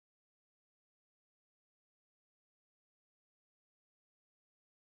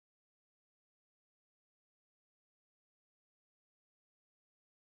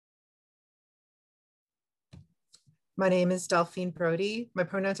My name is Delphine Brody. My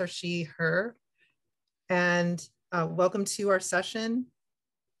pronouns are she, her, and welcome to our session.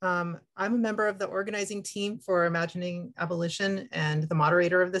 I'm a member of the organizing team for Imagining Abolition and the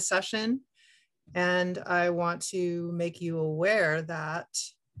moderator of this session. And I want to make you aware that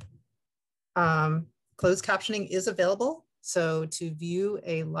closed captioning is available. So to view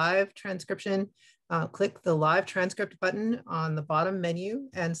a live transcription, click the live transcript button on the bottom menu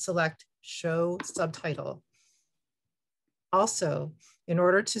and select show subtitle. Also, in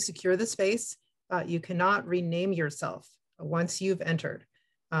order to secure the space, you cannot rename yourself once you've entered.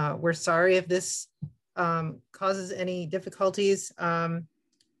 We're sorry if this causes any difficulties.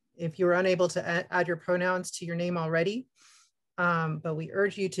 If you're unable to add your pronouns to your name already, but we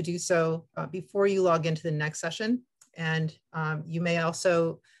urge you to do so before you log into the next session. And you may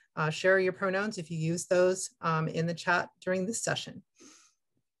also share your pronouns if you use those in the chat during this session.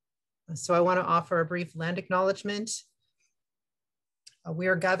 So I want to offer a brief land acknowledgement. We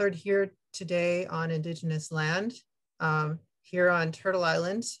are gathered here today on Indigenous land, here on Turtle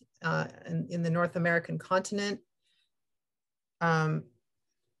Island in the North American continent.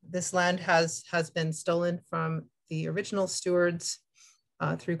 This land has been stolen from the original stewards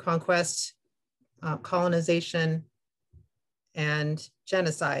through conquest, colonization, and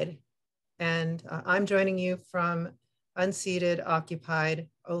genocide. And I'm joining you from unceded, occupied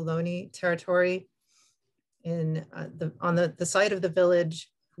Ohlone territory on the site of the village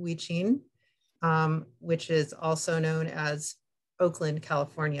Huichin, which is also known as Oakland,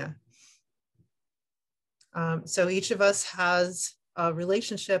 California. So each of us has a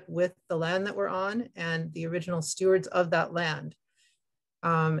relationship with the land that we're on and the original stewards of that land.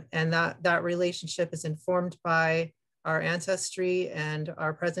 And that relationship is informed by our ancestry and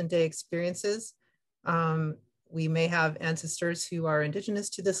our present day experiences. We may have ancestors who are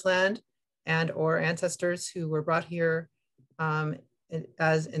indigenous to this land and or ancestors who were brought here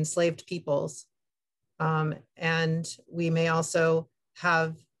as enslaved peoples. And we may also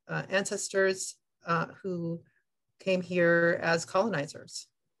have ancestors who came here as colonizers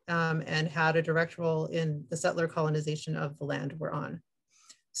and had a direct role in the settler colonization of the land we're on.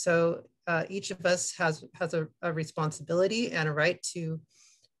 So each of us has a responsibility and a right to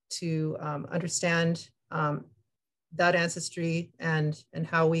understand that ancestry and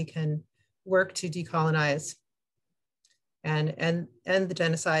how we can work to decolonize and the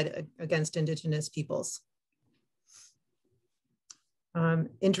genocide against Indigenous peoples.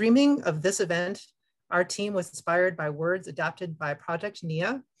 In dreaming of this event, our team was inspired by words adapted by Project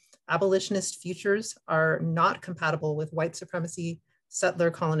NIA. Abolitionist futures are not compatible with white supremacy, settler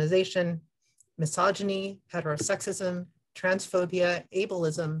colonization, misogyny, heterosexism, transphobia,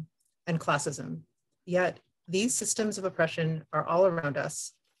 ableism, and classism. Yet these systems of oppression are all around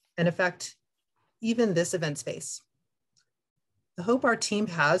us and affect even this event space. The hope our team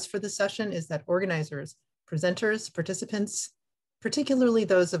has for this session is that organizers, presenters, participants, particularly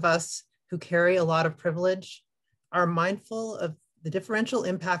those of us who carry a lot of privilege, are mindful of the differential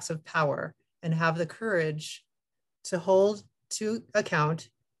impacts of power and have the courage to hold to account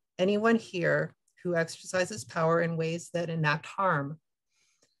anyone here who exercises power in ways that enact harm.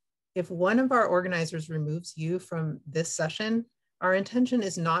 If one of our organizers removes you from this session, our intention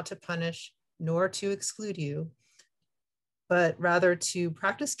is not to punish nor to exclude you, but rather to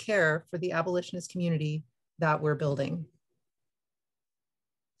practice care for the abolitionist community that we're building.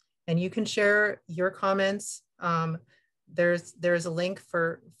 And you can share your comments. There's a link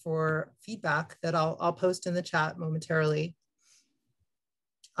for feedback that I'll post in the chat momentarily,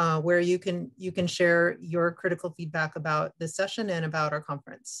 where you can share your critical feedback about this session and about our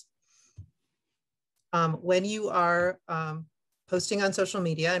conference. When you are posting on social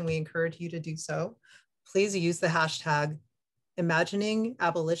media, and we encourage you to do so, please use the hashtag Imagining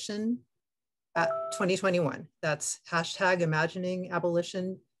Abolition at 2021. That's hashtag Imagining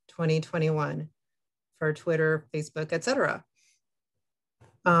Abolition 2021 for Twitter, Facebook, etc.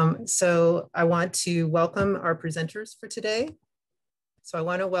 So I want to welcome our presenters for today. So I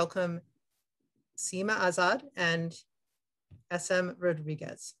want to welcome Seema Azad and SM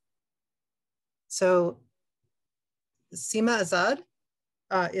Rodriguez. So Seema Azad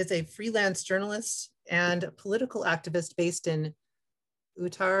is a freelance journalist and political activist based in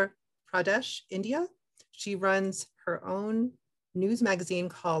Uttar Pradesh, India. She runs her own news magazine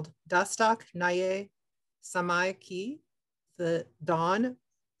called Dastak Naye Samay Ki, the dawn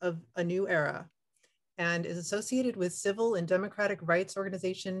of a new era, and is associated with civil and democratic rights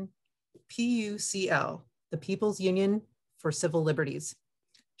organization PUCL, the People's Union for Civil Liberties.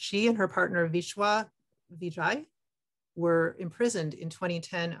 She and her partner Vishwa Vijay were imprisoned in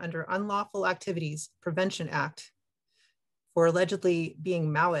 2010 under Unlawful Activities Prevention Act for allegedly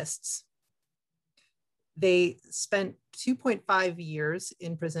being Maoists. They spent 2.5 years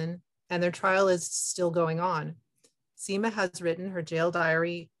in prison, and their trial is still going on. Seema has written her jail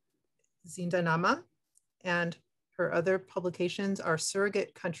diary, Zindanama, and her other publications are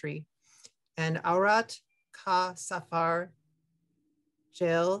Surrogate Country and Aurat Ka Safar,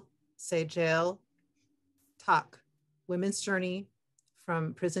 Jail, Say Jail, Tak, Women's Journey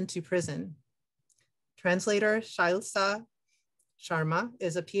from Prison to Prison. Translator Shailsa Sharma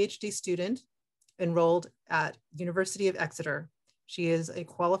is a PhD student enrolled at University of Exeter. She is a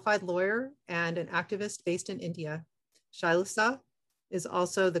qualified lawyer and an activist based in India. Shailsa is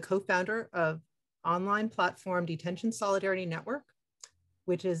also the co-founder of online platform Detention Solidarity Network,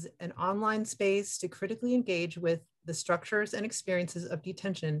 which is an online space to critically engage with the structures and experiences of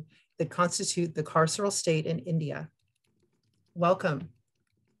detention that constitute the carceral state in India. Welcome.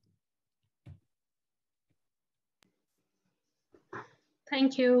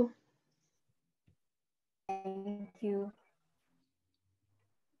 Thank you. Thank you.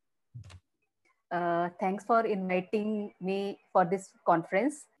 Thanks for inviting me for this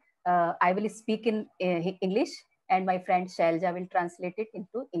conference. I will speak in English and my friend Shailja will translate it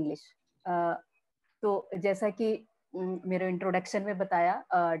into English. तो जैसा कि मेरे introduction में बताया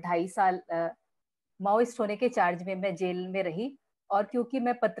 2.5 साल Maoist होने के charge में मैं जेल में रही, और क्योंकि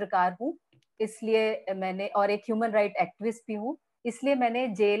मैं पत्रकार हूँ इसलिए मैंने, और एक ह्यूमन राइट एक्टिविस्ट भी हूँ, इसलिए मैंने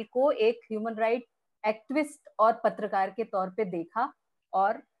जेल को एक ह्यूमन राइट एक्टिविस्ट और पत्रकार के तौर पे देखा,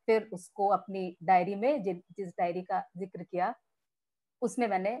 और फिर उसको अपनी डायरी में जिस डायरी का जिक्र किया उसमें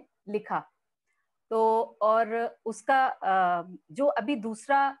मैंने लिखा। तो और उसका जो अभी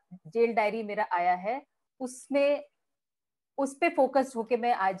दूसरा जेल डायरी मेरा आया है उसमें उस पे फोकस होके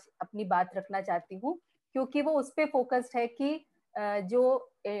मैं आज अपनी बात रखना चाहती हूँ, क्योंकि वो उस पे फोकस्ड है कि जो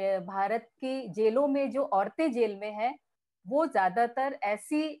भारत की जेलों में जो औरतें जेल में हैं वो ज्यादातर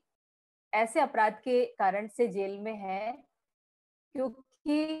ऐसे अपराध के कारण से जेल में हैं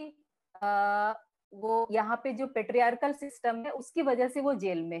क्योंकि वो यहाँ पे जो पेट्रियार्कल सिस्टम है उसकी वजह से वो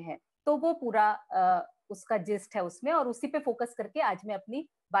जेल में है। तो वो पूरा उसका जिस्ट है उसमें, और उसी पे फोकस करके आज मैं अपनी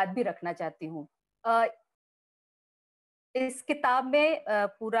बात भी रखना चाहती हूँ। इस किताब में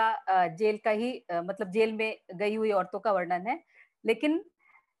पूरा जेल का ही मतलब जेल में गई हुई औरतों का वर्णन है, लेकिन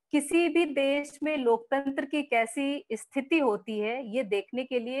किसी भी देश में लोकतंत्र की कैसी स्थिति होती है ये देखने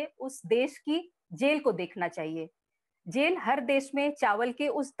के लिए उस देश की जेल को देखना चाहिए। जेल हर देश में चावल के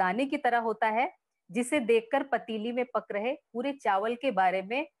उस दाने की तरह होता है जिसे देखकर पतीली में पक रहे पूरे चावल के बारे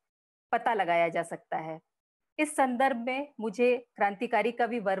में पता लगाया जा सकता है। इस संदर्भ में मुझे क्रांतिकारी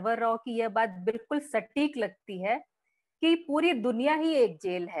कवि वरवर राव की यह बात बिल्कुल सटीक लगती है कि पूरी दुनिया ही एक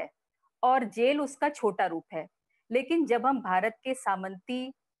जेल है और जेल उसका छोटा रूप है। लेकिन जब हम भारत के सामंती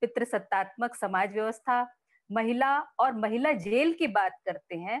पितृसत्तात्मक समाज व्यवस्था, महिला और महिला जेल की बात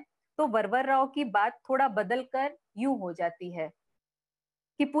करते हैं तो वरवर राव की बात थोड़ा बदलकर यूं हो जाती है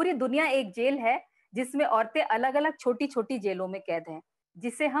कि पूरी दुनिया एक जेल है जिसमें औरतें अलग अलग छोटी छोटी जेलों में कैद हैं,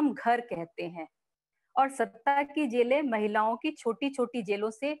 जिसे हम घर कहते हैं, और सत्ता की जेलें महिलाओं की छोटी छोटी जेलों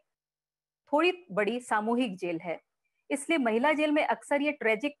से थोड़ी बड़ी सामूहिक जेल है। इसलिए महिला जेल में अक्सर ये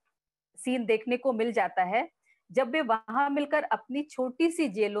ट्रेजिक सीन देखने को मिल जाता है जब वे वहां मिलकर अपनी छोटी सी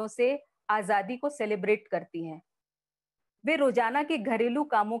जेलों से आजादी को सेलिब्रेट करती हैं। वे रोजाना के घरेलू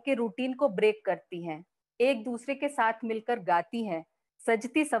कामों के रूटीन को ब्रेक करती हैं, एक दूसरे के साथ मिलकर गाती हैं,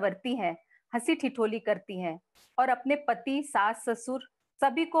 सजती संवरती हैं, हंसी ठिठोली करती हैं और अपने पति, सास, ससुर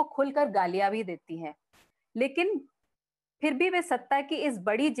सभी को खुलकर गालियां भी देती हैं। लेकिन फिर भी वे सत्ता की इस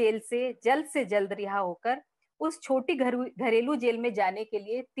बड़ी जेल से जल्द रिहा होकर उस छोटी घरेलू जेल में जाने के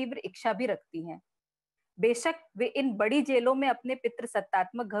लिए तीव्र इच्छा भी रखती हैं। बेशक वे इन बड़ी जेलों में अपने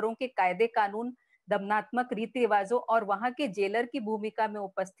पितृसत्तात्मक घरों के कायदे कानून, दमनात्मक रीति रिवाजों और वहां के जेलर की भूमिका में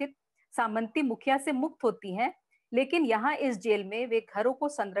उपस्थित सामंती मुखिया से मुक्त होती हैं, लेकिन यहाँ इस जेल में वे घरों को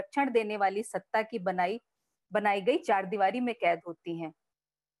संरक्षण देने वाली सत्ता की बनाई गई चारदीवारी में कैद होती हैं,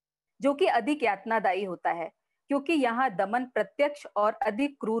 जो कि अधिक यातनादायी होता है क्योंकि यहाँ दमन प्रत्यक्ष और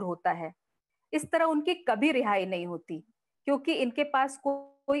अधिक क्रूर होता है। इस तरह उनकी कभी रिहाई नहीं होती क्योंकि इनके पास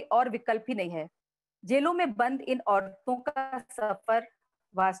कोई और विकल्प ही नहीं है। जेलों में बंद इन औरतों का सफर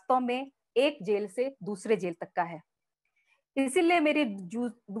वास्तव में एक जेल से दूसरे जेल तक का है। इसीलिए मेरी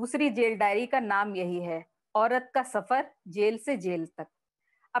दूसरी जेल डायरी का नाम यही है, औरत का सफर जेल से जेल तक।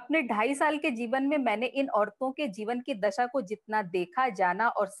 अपने 2.5 साल के जीवन में मैंने इन औरतों के जीवन की दशा को जितना देखा, जाना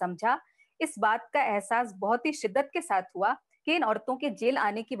और समझा, इस बात का एहसास बहुत ही शिद्दत के साथ हुआ कि इन औरतों के जेल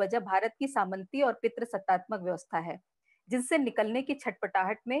आने की वजह भारत की सामंती और पितृसत्तात्मक व्यवस्था है, जिससे निकलने की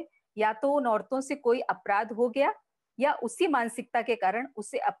छटपटाहट में या तो उन औरतों से कोई अपराध हो गया या उसी मानसिकता के कारण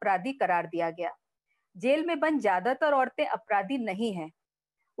उसे अपराधी करार दिया गया। जेल में बंद ज्यादातर औरतें अपराधी नहीं हैं।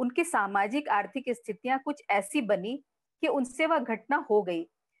 उनकी सामाजिक आर्थिक स्थितियां कुछ ऐसी बनी कि उनसे वह घटना हो गई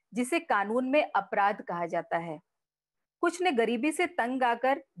जिसे कानून में अपराध कहा जाता है। कुछ ने गरीबी से तंग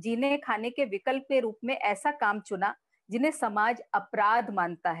आकर जीने खाने के विकल्प के रूप में ऐसा काम चुना जिन्हें समाज अपराध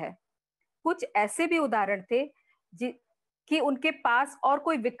मानता है। कुछ ऐसे भी उदाहरण थे कि उनके पास और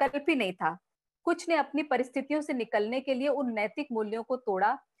कोई विकल्प ही नहीं था। कुछ ने अपनी परिस्थितियों से निकलने के लिए उन नैतिक मूल्यों को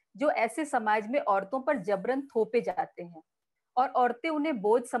तोड़ा जो ऐसे समाज में औरतों पर जबरन थोपे जाते हैं, और औरतें उन्हें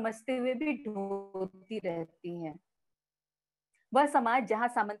बोझ समझते हुए भी ढोती रहती हैं। वह समाज जहां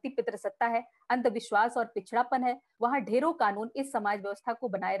सामंती पितृसत्ता है, अंधविश्वास और पिछड़ापन है, वहां ढेरों कानून इस समाज व्यवस्था को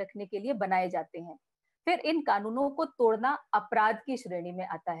बनाए रखने के लिए बनाए जाते हैं। फिर इन कानूनों को तोड़ना अपराध की श्रेणी में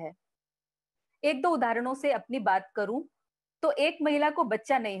आता है। एक दो उदाहरणों से अपनी बात करूं तो एक महिला को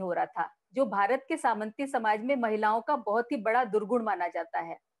बच्चा नहीं हो रहा था, जो भारत के सामंती समाज में महिलाओं का बहुत ही बड़ा दुर्गुण माना जाता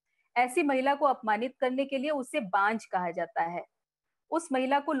है। ऐसी महिला को अपमानित करने के लिए उसे बांझ कहा जाता है। उस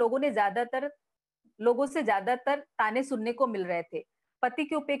महिला को लोगों से ज्यादातर ताने सुनने को मिल रहे थे। पति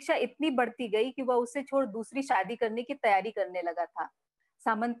की उपेक्षा इतनी बढ़ती गई कि वह उसे छोड़ दूसरी शादी करने की तैयारी करने लगा था।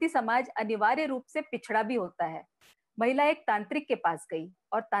 सामंती समाज अनिवार्य रूप से पिछड़ा भी होता है। महिला एक तांत्रिक के पास गई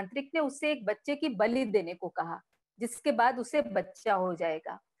और तांत्रिक ने उससे एक बच्चे की बलि देने को कहा, जिसके बाद उसे बच्चा हो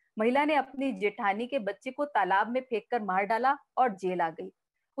जाएगा। महिला ने अपनी जेठानी के बच्चे को तालाब में फेंककर मार डाला और जेल आ गई।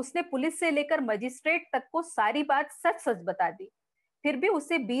 उसने पुलिस से लेकर मजिस्ट्रेट तक को सारी बात सच सच बता दी, फिर भी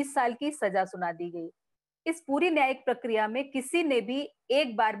उसे 20 साल की सजा सुना दी गई। इस पूरी न्यायिक प्रक्रिया में किसी ने भी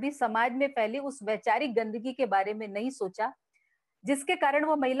एक बार भी समाज में फैली उस वैचारिक गंदगी के बारे में नहीं सोचा, जिसके कारण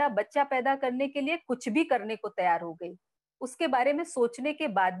वो महिला बच्चा पैदा करने के लिए कुछ भी करने को तैयार हो गई। उसके बारे में सोचने के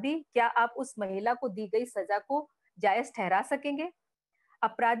बाद भी क्या आप उस महिला को दी गई सजा को जायज ठहरा सकेंगे?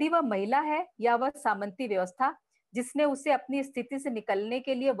 अपराधी वह महिला है या वह सामंती व्यवस्था, जिसने उसे अपनी स्थिति से निकलने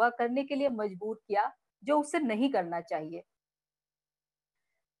के लिए वह करने के लिए मजबूर किया जो उसे नहीं करना चाहिए।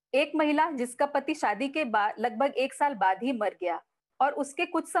 एक महिला जिसका पति शादी के बाद लगभग 1 साल बाद ही मर गया और उसके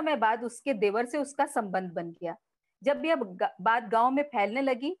कुछ समय बाद उसके देवर से उसका संबंध बन गया। जब यह बात गांव में फैलने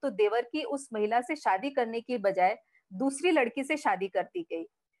लगी तो देवर की उस महिला से शादी करने की बजाय दूसरी लड़की से शादी कर दी गई,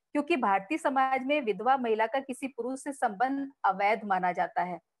 क्योंकि भारतीय समाज में विधवा महिला का किसी पुरुष से संबंध अवैध माना जाता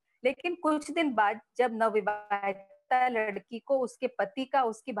है। लेकिन कुछ दिन बाद जब नवविवाहिता लड़की को उसके पति का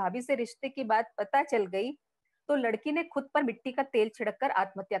उसकी भाभी से रिश्ते की बात पता चल गई तो लड़की ने खुद पर मिट्टी का तेल छिड़ककर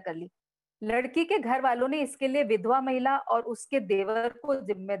आत्महत्या कर ली। लड़की के घर वालों ने इसके लिए विधवा महिला और उसके देवर को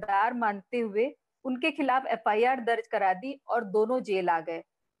जिम्मेदार मानते हुए उनके खिलाफ एफआईआर दर्ज करा दी और दोनों जेल आ गए।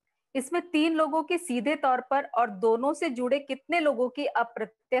 इसमें 3 लोगों की सीधे तौर पर और दोनों से जुड़े कितने लोगों की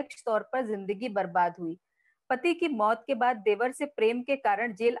अप्रत्यक्ष तौर पर जिंदगी बर्बाद हुई। पति की मौत के बाद देवर से प्रेम के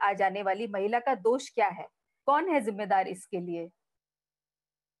कारण जेल आ जाने वाली महिला का दोष क्या है? कौन है जिम्मेदार इसके लिए?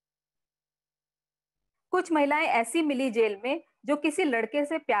 कुछ महिलाएं ऐसी मिली जेल में जो किसी लड़के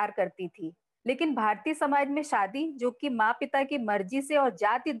से प्यार करती थी, लेकिन भारतीय समाज में शादी जो कि माँ पिता की मर्जी से और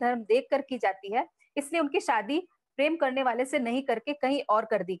जाति धर्म देख कर की जाती है, इसलिए उनकी शादी प्रेम करने वाले से नहीं करके कहीं और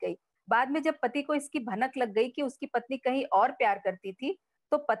कर दी गई। बाद में जब पति को इसकी भनक लग गई कि उसकी पत्नी कहीं और प्यार करती थी,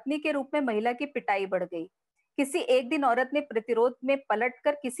 तो पत्नी के रूप में महिला की पिटाई बढ़ गई। किसी एक दिन औरत ने प्रतिरोध में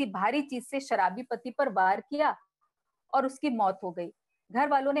पलटकर किसी भारी चीज से शराबी पति पर वार किया और उसकी मौत हो गई। घर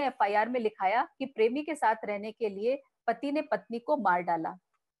वालों ने एफआईआर में लिखाया कि प्रेमी के साथ रहने के लिए पति ने पत्नी को मार डाला।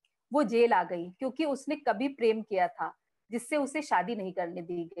 वो जेल आ गई क्योंकि उसने कभी प्रेम किया था जिससे उसे शादी नहीं करने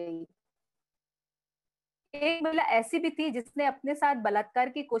दी गई। एक महिला ऐसी भी थी जिसने अपने साथ बलात्कार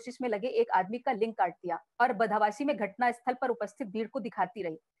की कोशिश में लगे एक आदमी का लिंग काट दिया और बदहवासी में घटना स्थल पर उपस्थित भीड़ को दिखाती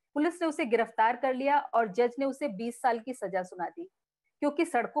रही। पुलिस ने उसे गिरफ्तार कर लिया और जज ने उसे 20 साल की सजा सुना दी, क्योंकि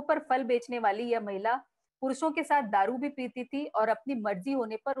सड़कों पर फल बेचने वाली यह महिला पुरुषों के साथ दारू भी पीती थी और अपनी मर्जी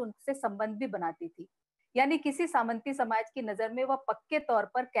होने पर उनसे संबंध भी बनाती थी। यानी किसी सामंती समाज की नजर में वह पक्के तौर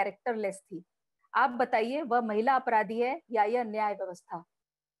पर कैरेक्टरलेस थी। आप बताइए, वह महिला अपराधी है या यह न्याय व्यवस्था?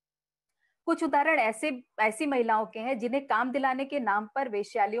 कुछ उदाहरण ऐसी महिलाओं के हैं जिन्हें काम दिलाने के नाम पर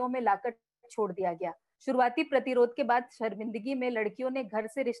वेश्यालयों में लाकर छोड़ दिया गया। शुरुआती प्रतिरोध के बाद शर्मिंदगी में लड़कियों ने घर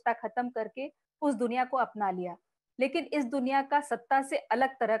से रिश्ता खत्म करके उस दुनिया को अपना लिया, लेकिन इस दुनिया का सत्ता से अलग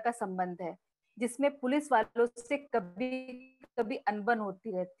तरह का संबंध है, जिसमें पुलिस वालों से कभी कभी अनबन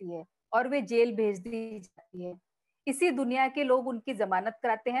होती रहती है और वे जेल भेज दी जाती है। इसी दुनिया के लोग उनकी जमानत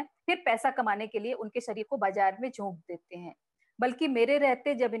कराते हैं, फिर पैसा कमाने के लिए उनके शरीर को बाजार में झोंक देते हैं। बल्कि मेरे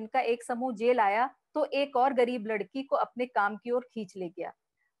रहते जब इनका एक समूह जेल आया तो एक और गरीब लड़की को अपने काम की ओर खींच ले गया।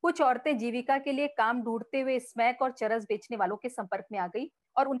 कुछ औरतें जीविका के लिए काम ढूंढते हुए स्मैक और चरस बेचने वालों के संपर्क में आ गई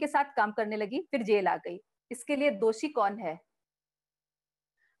और उनके साथ काम करने लगी, फिर जेल आ गई। इसके लिए दोषी कौन है?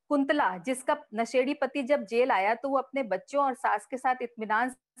 कुंतला, जिसका नशेड़ी पति जब जेल आया तो वो अपने बच्चों और सास के साथ इत्मीनान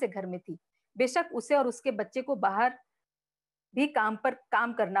से घर में थी, बेशक उसे और उसके बच्चे को बाहर भी काम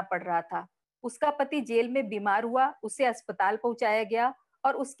करना पड़ रहा था। उसका पति जेल में बीमार हुआ, उसे अस्पताल पहुंचाया गया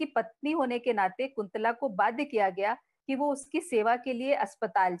और उसकी पत्नी होने के नाते कुंतला को बाध्य किया गया कि वो उसकी सेवा के लिए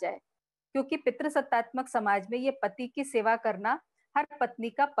अस्पताल जाए, क्योंकि पितृसत्तात्मक समाज में ये पति की सेवा करना हर पत्नी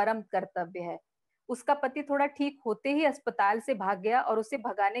का परम कर्तव्य है। उसका पति थोड़ा ठीक होते ही अस्पताल से भाग गया और उसे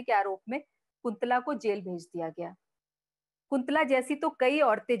भगाने के आरोप में कुंतला को जेल भेज दिया गया। कुंतला जैसी तो कई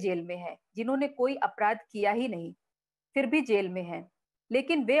औरतें जेल में हैं जिन्होंने कोई अपराध किया ही नहीं, फिर भी जेल में हैं।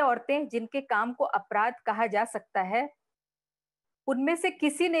 लेकिन वे औरतें जिनके काम को अपराध कहा जा सकता है, उनमें से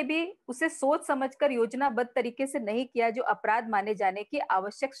किसी ने भी उसे सोच समझकर योजनाबद्ध तरीके से नहीं किया जो अपराध माने जाने की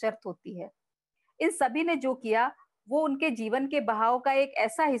आवश्यक शर्त होती है। इन सभी ने जो किया वो उनके जीवन के बहाव का एक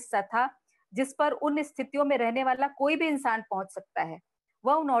ऐसा हिस्सा था जिस पर उन स्थितियों में रहने वाला कोई भी इंसान पहुंच सकता है।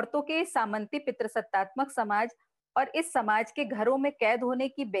 वह उन औरतों के सामंती पितृसत्तात्मक समाज और इस समाज के घरों में कैद होने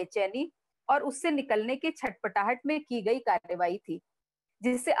की बेचैनी और उससे निकलने की छटपटाहट में की गई कार्रवाई थी,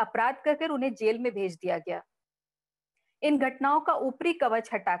 जिससे अपराध कर उन्हें जेल में भेज दिया गया। इन घटनाओं का ऊपरी कवच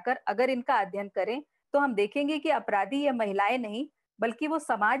हटाकर अगर इनका अध्ययन करें तो हम देखेंगे कि अपराधी ये महिलाएं नहीं बल्कि वो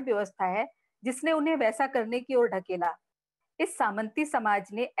समाज व्यवस्था है जिसने उन्हें वैसा करने की ओर ढकेला। इस सामंती समाज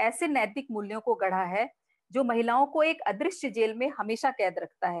ने ऐसे नैतिक मूल्यों को गढ़ा है जो महिलाओं को एक अदृश्य जेल में हमेशा कैद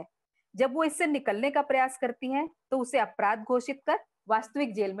रखता है। जब वो इससे निकलने का प्रयास करती हैं तो उसे अपराध घोषित कर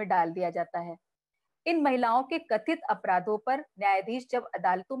वास्तविक जेल में डाल दिया जाता है। इन महिलाओं के कथित अपराधों पर न्यायाधीश जब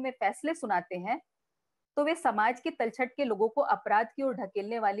अदालतों में फैसले सुनाते हैं तो वे समाज की तलछट के लोगों को अपराध की ओर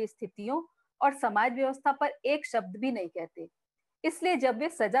ढकेलने वाली स्थितियों और समाज व्यवस्था पर एक शब्द भी नहीं कहते। इसलिए जब वे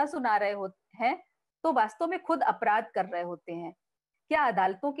सजा सुना रहे होते हैं तो वास्तव में खुद अपराध कर रहे होते हैं। क्या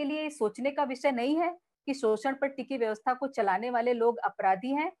अदालतों के लिए सोचने का विषय नहीं है कि शोषण पर टिकी व्यवस्था को चलाने वाले लोग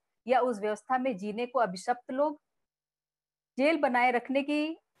अपराधी हैं या उस व्यवस्था में जीने को अभिशप्त लोग? जेल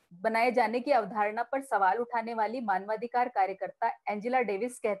बनाए जाने की अवधारणा पर सवाल उठाने वाली मानवाधिकार कार्यकर्ता एंजेला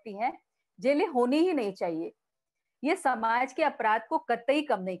डेविस कहती हैं, जेलें होनी ही नहीं चाहिए। ये समाज के अपराध को कतई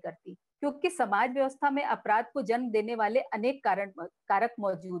कम नहीं करती, क्योंकि समाज व्यवस्था में अपराध को जन्म देने वाले अनेक कारक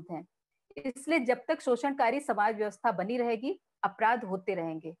मौजूद हैं। इसलिए जब तक शोषणकारी समाज व्यवस्था बनी रहेगी, अपराध होते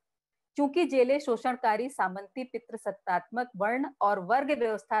रहेंगे। चूंकि जेलें शोषणकारी सामंती पितृसत्तात्मक वर्ण और वर्ग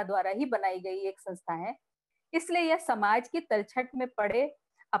व्यवस्था द्वारा ही बनाई गई एक संस्था है, इसलिए यह समाज की तलछट में पड़े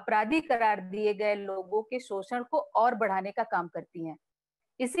अपराधी करार दिए गए लोगों के शोषण को और बढ़ाने का काम करती हैं।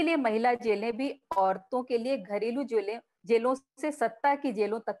 इसीलिए महिला जेलें भी औरतों के लिए घरेलू जेलों से सत्ता की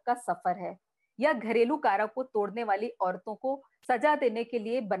जेलों तक का सफर है। यह घरेलू कारक को तोड़ने वाली औरतों को सजा देने के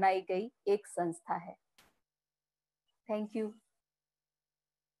लिए बनाई गई एक संस्था है। Thank you.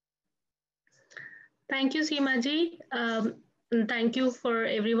 Thank you, Seema ji. And thank you for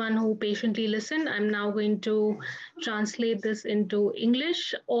everyone who patiently listened. I'm now going to translate this into English.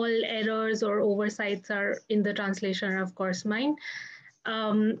 All errors or oversights are in the translation, are of course mine.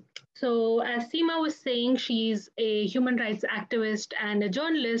 So as Seema was saying, she's a human rights activist and a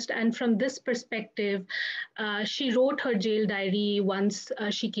journalist. And from this perspective, she wrote her jail diary once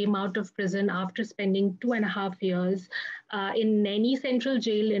she came out of prison after spending 2.5 years in Naini Central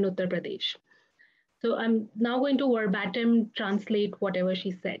Jail in Uttar Pradesh. So I'm now going to verbatim translate whatever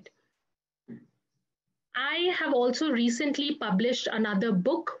she said. I have also recently published another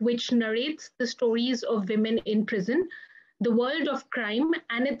book which narrates the stories of women in prison, the world of crime,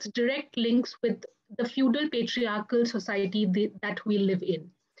 and its direct links with the feudal patriarchal society that we live in.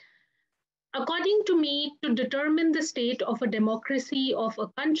 According to me, to determine the state of a democracy of a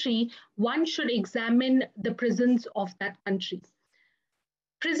country, one should examine the prisons of that country.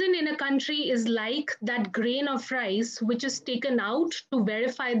 Prison in a country is like that grain of rice which is taken out to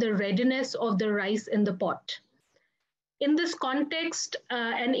verify the readiness of the rice in the pot. In this context,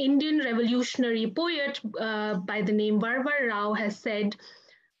 an Indian revolutionary poet by the name Varvar Rao has said,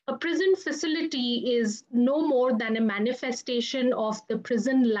 a prison facility is no more than a manifestation of the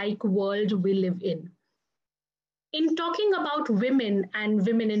prison-like world we live in. In talking about women and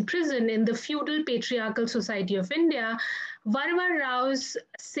women in prison in the feudal patriarchal society of India, Varvar Rao's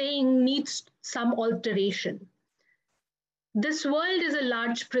saying needs some alteration. This world is a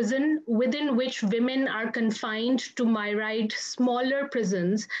large prison within which women are confined to myriad smaller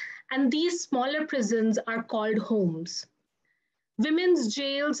prisons, and these smaller prisons are called homes. Women's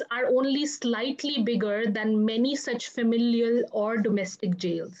jails are only slightly bigger than many such familial or domestic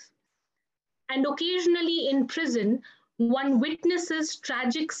jails. And occasionally in prison, one witnesses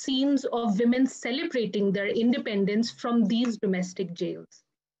tragic scenes of women celebrating their independence from these domestic jails.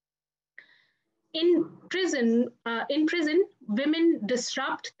 In prison, women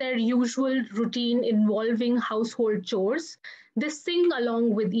disrupt their usual routine involving household chores, They sing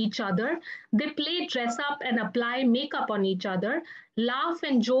along with each other. They play dress up and apply makeup on each other, laugh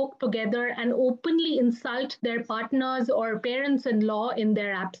and joke together, and openly insult their partners or parents-in-law in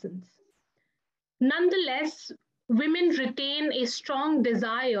their absence. Nonetheless, women retain a strong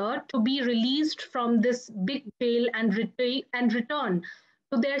desire to be released from this big jail and return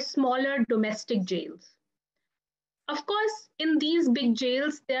to their smaller domestic jails. Of course, in these big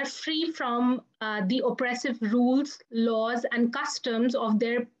jails, they're free from the oppressive rules, laws, and customs of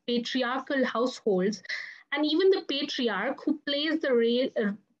their patriarchal households, and even the patriarch who plays the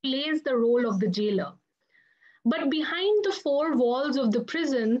role of the jailer. But behind the four walls of the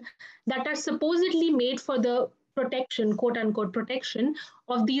prison that are supposedly made for the protection, quote unquote, protection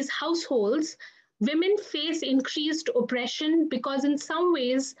of these households, women face increased oppression because, in some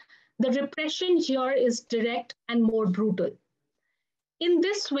ways, the repression here is direct and more brutal. In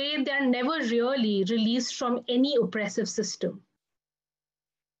this way, they are never really released from any oppressive system.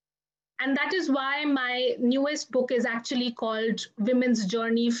 And that is why my newest book is actually called Women's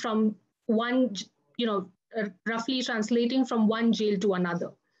Journey from one, roughly translating from one jail to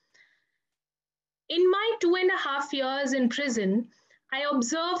another. In my 2.5 years in prison, I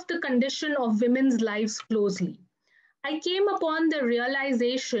observed the condition of women's lives closely. I came upon the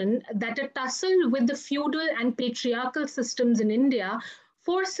realization that a tussle with the feudal and patriarchal systems in India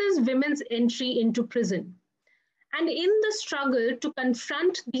forces women's entry into prison. And in the struggle to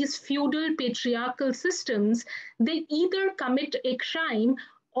confront these feudal patriarchal systems, they either commit a crime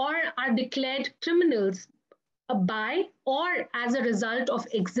or are declared criminals by or as a result of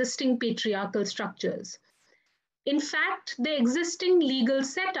existing patriarchal structures. In fact, the existing legal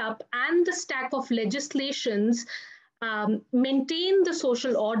setup and the stack of legislations maintain the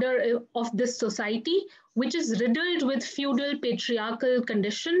social order of this society, which is riddled with feudal patriarchal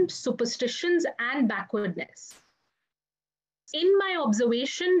conditions, superstitions, and backwardness. In my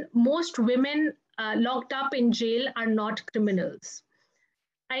observation, most women locked up in jail are not criminals.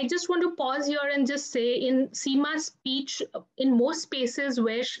 I just want to pause here and just say, in Seema's speech, in most places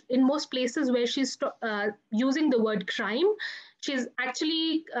where she's using the word crime, she's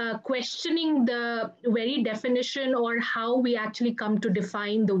actually questioning the very definition or how we actually come to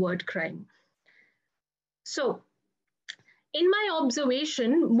define the word crime. So, in my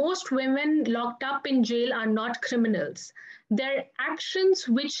observation, most women locked up in jail are not criminals. Their actions,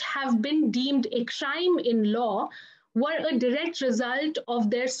 which have been deemed a crime in law, were a direct result of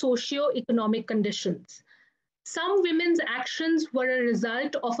their socio-economic conditions. Some women's actions were a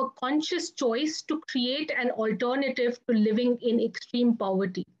result of a conscious choice to create an alternative to living in extreme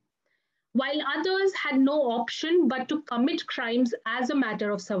poverty, while others had no option but to commit crimes as a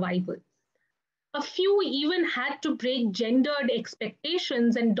matter of survival. A few even had to break gendered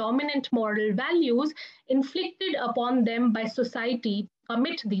expectations and dominant moral values inflicted upon them by society to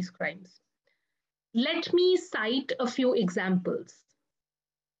commit these crimes. Let me cite a few examples.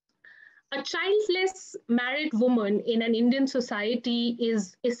 A childless married woman in an Indian society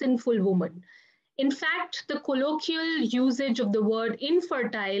is a sinful woman. In fact, the colloquial usage of the word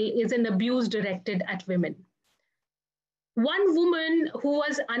infertile is an abuse directed at women. One woman who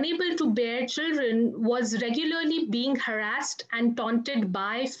was unable to bear children was regularly being harassed and taunted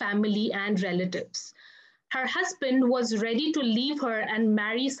by family and relatives. Her husband was ready to leave her and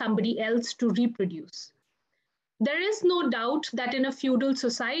marry somebody else to reproduce. There is no doubt that in a feudal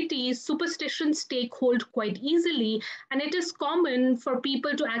society, superstitions take hold quite easily, and it is common for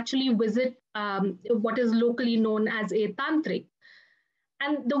people to actually visit what is locally known as a tantric.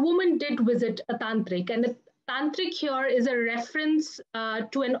 And the woman did visit a tantric, and a tantric here is a reference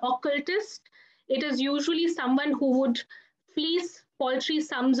to an occultist. It is usually someone who would fleece paltry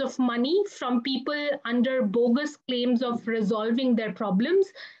sums of money from people under bogus claims of resolving their problems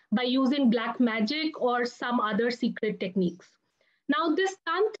by using black magic or some other secret techniques. Now, this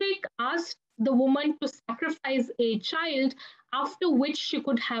tantric asked the woman to sacrifice a child, after which she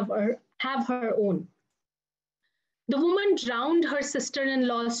could have her own. The woman drowned her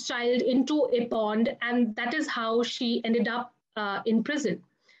sister-in-law's child into a pond, and that is how she ended up in prison.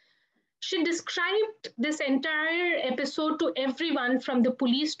 She described this entire episode to everyone from the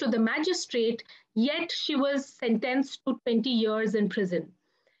police to the magistrate, yet she was sentenced to 20 years in prison.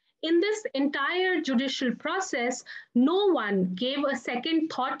 In this entire judicial process, no one gave a second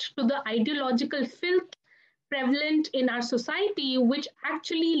thought to the ideological filth prevalent in our society, which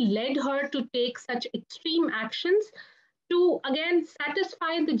actually led her to take such extreme actions to, again,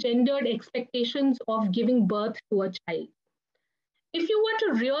 satisfy the gendered expectations of giving birth to a child. If you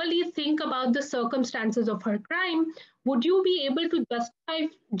were to really think about the circumstances of her crime, would you be able to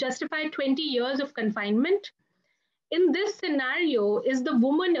justify 20 years of confinement? In this scenario, is the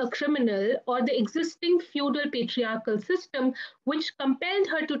woman a criminal or the existing feudal patriarchal system which compelled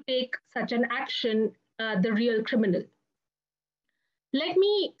her to take such an action the real criminal? Let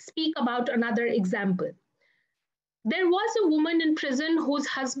me speak about another example. There was a woman in prison whose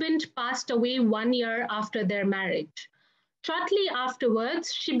husband passed away 1 year after their marriage. Shortly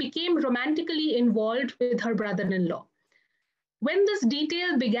afterwards, she became romantically involved with her brother-in-law. When this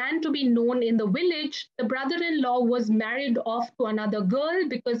detail began to be known in the village, the brother-in-law was married off to another girl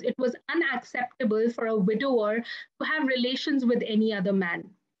because it was unacceptable for a widower to have relations with any other man.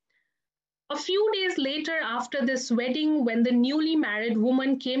 A few days later, after this wedding, when the newly married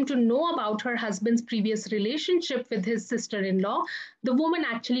woman came to know about her husband's previous relationship with his sister-in-law, the woman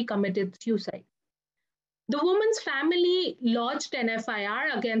actually committed suicide. The woman's family lodged an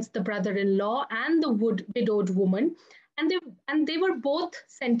FIR against the brother-in-law and the widowed woman, and they were both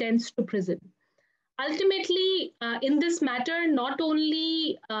sentenced to prison. Ultimately, in this matter, not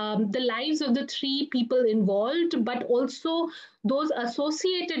only the lives of the three people involved, but also those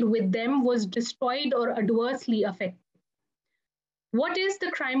associated with them was destroyed or adversely affected. What is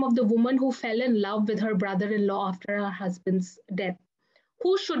the crime of the woman who fell in love with her brother-in-law after her husband's death?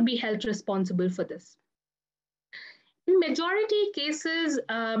 Who should be held responsible for this? In majority cases,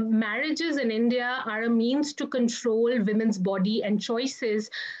 marriages in India are a means to control women's body and choices.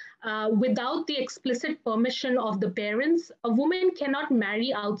 Without the explicit permission of the parents, a woman cannot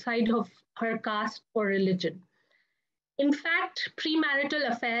marry outside of her caste or religion. In fact, premarital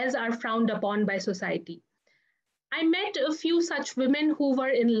affairs are frowned upon by society. I met a few such women who were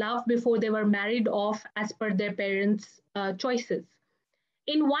in love before they were married off as per their parents' choices.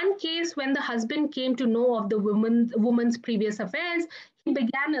 In one case, when the husband came to know of the woman's previous affairs, he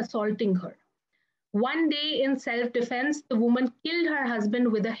began assaulting her. One day, in self-defense, the woman killed her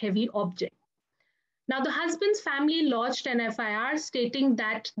husband with a heavy object. Now, the husband's family lodged an FIR stating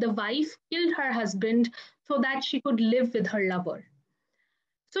that the wife killed her husband so that she could live with her lover.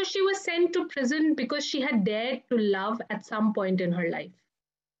 So she was sent to prison because she had dared to love at some point in her life.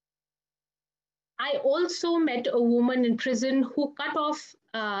 I also met a woman in prison who cut off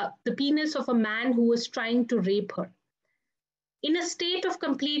the penis of a man who was trying to rape her. In a state of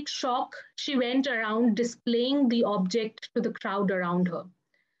complete shock, she went around displaying the object to the crowd around her.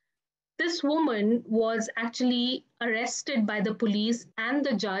 This woman was actually arrested by the police, and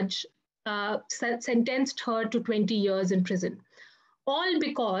the judge sentenced her to 20 years in prison. All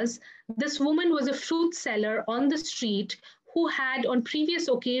because this woman was a fruit seller on the street who had on previous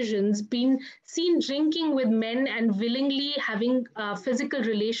occasions been seen drinking with men and willingly having physical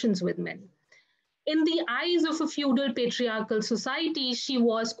relations with men. In the eyes of a feudal patriarchal society, she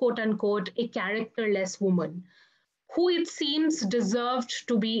was, quote unquote, a characterless woman, who it seems deserved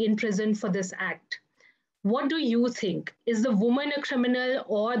to be in prison for this act. What do you think? Is the woman a criminal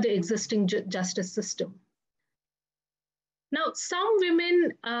or the existing justice system? Now, some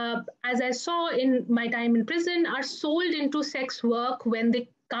women, as I saw in my time in prison, are sold into sex work when they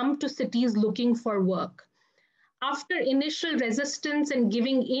come to cities looking for work. After initial resistance and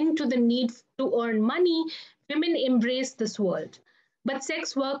giving in to the need to earn money, women embrace this world. But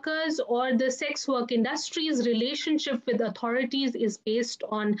sex workers or the sex work industry's relationship with authorities is based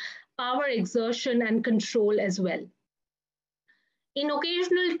on power exertion and control as well. In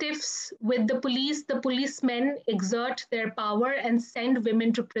occasional tiffs with the policemen exert their power and send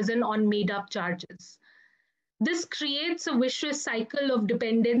women to prison on made-up charges. This creates a vicious cycle of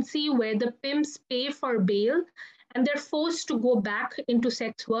dependency where the pimps pay for bail and they're forced to go back into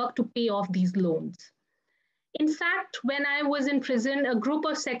sex work to pay off these loans. In fact, when I was in prison, a group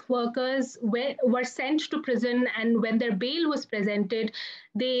of sex workers were sent to prison, and when their bail was presented,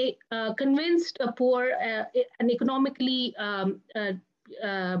 they convinced a poor, an economically a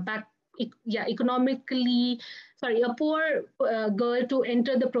poor girl to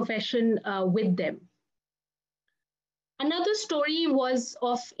enter the profession with them. Another story was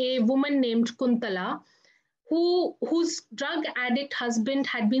of a woman named Kuntala, whose drug addict husband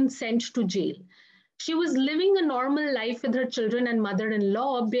had been sent to jail. She was living a normal life with her children and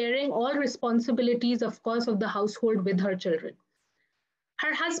mother-in-law, bearing all responsibilities, of course, of the household with her children.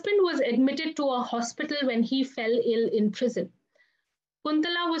 Her husband was admitted to a hospital when he fell ill in prison.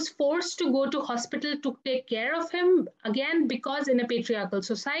 Kuntala was forced to go to hospital to take care of him, again, because in a patriarchal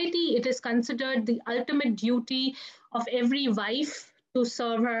society, it is considered the ultimate duty of every wife to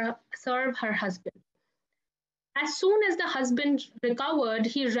serve her husband. As soon as the husband recovered,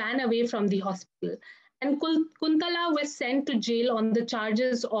 he ran away from the hospital, and Kuntala was sent to jail on the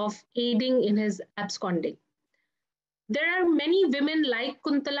charges of aiding in his absconding. There are many women like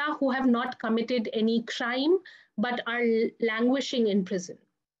Kuntala who have not committed any crime, but are languishing in prison.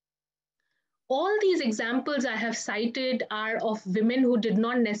 All these examples I have cited are of women who did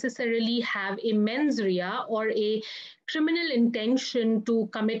not necessarily have a mens rea or a criminal intention to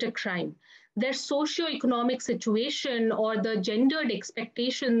commit a crime. Their socio-economic situation or the gendered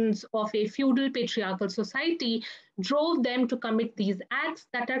expectations of a feudal patriarchal society drove them to commit these acts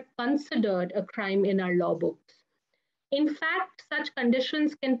that are considered a crime in our law books. In fact, such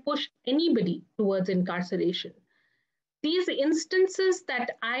conditions can push anybody towards incarceration. These instances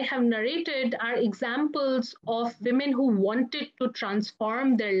that I have narrated are examples of women who wanted to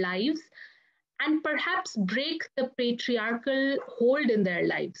transform their lives and perhaps break the patriarchal hold in their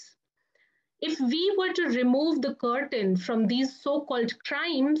lives. If we were to remove the curtain from these so-called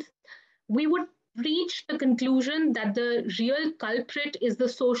crimes, we would reach the conclusion that the real culprit is the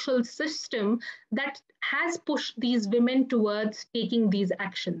social system that has pushed these women towards taking these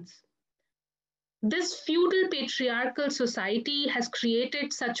actions. This feudal patriarchal society has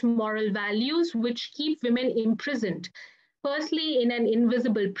created such moral values which keep women imprisoned, firstly in an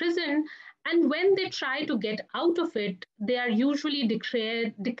invisible prison, and when they try to get out of it, they are usually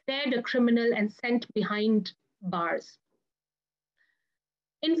declared a criminal and sent behind bars.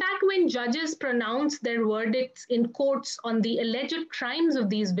 In fact, when judges pronounce their verdicts in courts on the alleged crimes of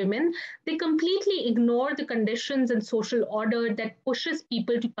these women, they completely ignore the conditions and social order that pushes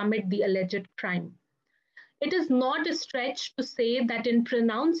people to commit the alleged crime. It is not a stretch to say that in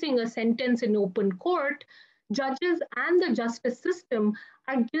pronouncing a sentence in open court, judges and the justice system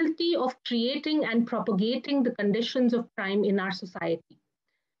are guilty of creating and propagating the conditions of crime in our society.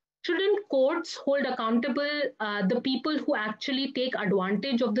 Shouldn't courts hold accountable the people who actually take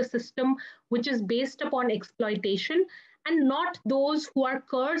advantage of the system, which is based upon exploitation, and not those who are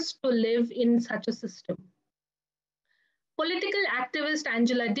cursed to live in such a system? Political activist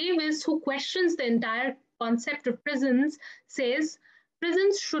Angela Davis, who questions the entire concept of prisons, says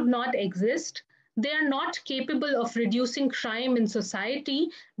prisons should not exist. They are not capable of reducing crime in society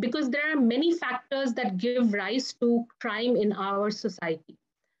because there are many factors that give rise to crime in our society.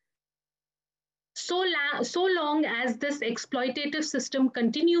 So long as this exploitative system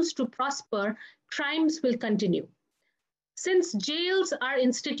continues to prosper, crimes will continue. Since jails are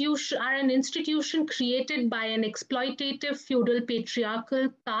an institution created by an exploitative feudal patriarchal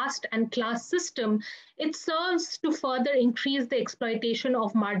caste and class system, it serves to further increase the exploitation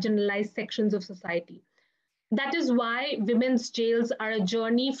of marginalized sections of society. That is why women's jails are a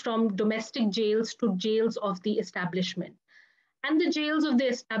journey from domestic jails to jails of the establishment. And the jails of the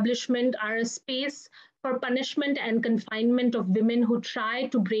establishment are a space for punishment and confinement of women who try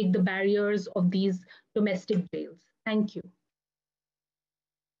to break the barriers of these domestic jails. Thank you.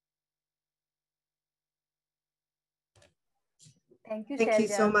 Thank you, Thank you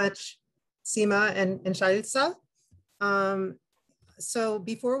so much, Seema and Shailsa. So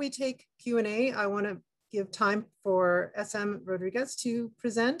before we take Q&A, I want to give time for SM Rodriguez to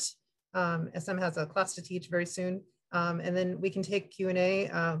present. SM has a class to teach very soon. And then we can take Q&A,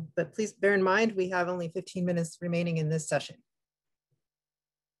 but please bear in mind, we have only 15 minutes remaining in this session.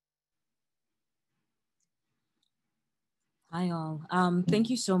 Hi all. Thank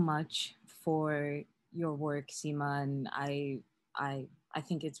you so much for your work, Seema, and I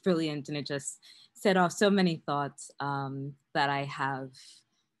think it's brilliant, and it just set off so many thoughts that I have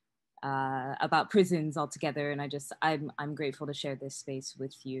about prisons altogether, and I'm grateful to share this space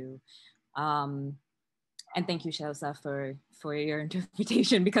with you. And thank you, Shailsa, for your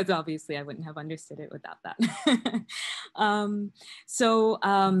interpretation, because obviously I wouldn't have understood it without that.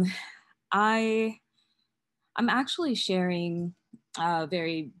 I'm actually sharing a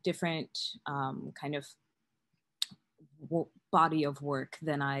very different kind of body of work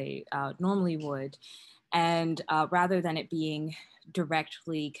than I normally would. And rather than it being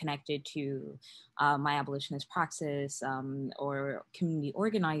directly connected to my abolitionist praxis or community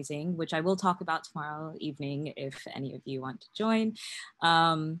organizing, which I will talk about tomorrow evening if any of you want to join,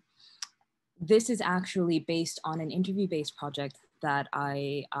 this is actually based on an interview-based project that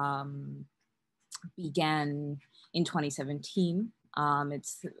I began in 2017.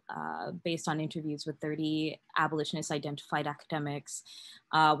 It's based on interviews with 30 abolitionist identified academics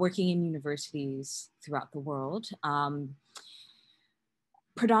working in universities throughout the world,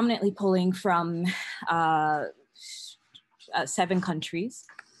 predominantly pulling from 7 countries.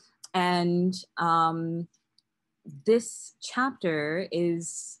 And this chapter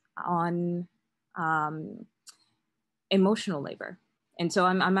is on emotional labor. And so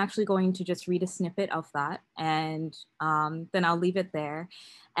I'm actually going to just read a snippet of that, and then I'll leave it there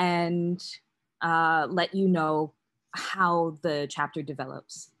and let you know how the chapter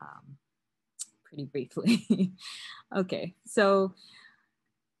develops pretty briefly. Okay, so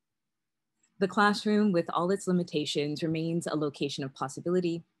the classroom, with all its limitations, remains a location of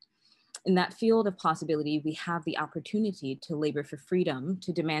possibility. In that field of possibility, we have the opportunity to labor for freedom,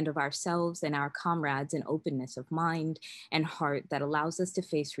 to demand of ourselves and our comrades an openness of mind and heart that allows us to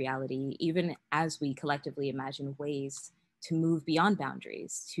face reality, even as we collectively imagine ways to move beyond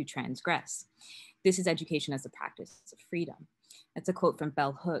boundaries, to transgress. This is education as a practice of freedom. That's a quote from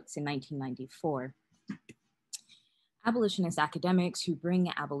Bell Hooks in 1994. Abolitionist academics who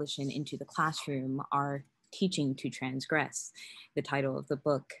bring abolition into the classroom are teaching to transgress, the title of the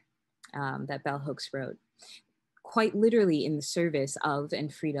book that Bell Hooks wrote, quite literally in the service of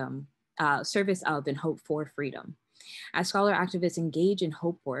and hope for freedom. As scholar activists engage in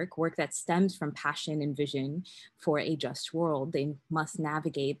hope work that stems from passion and vision for a just world, they must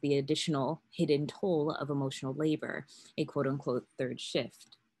navigate the additional hidden toll of emotional labor, a quote unquote third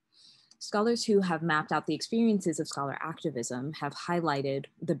shift. Scholars who have mapped out the experiences of scholar activism have highlighted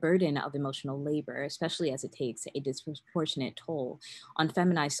the burden of emotional labor, especially as it takes a disproportionate toll on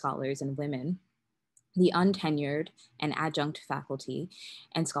feminized scholars and women, the untenured and adjunct faculty,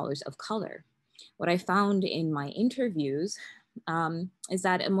 and scholars of color. What I found in my interviews is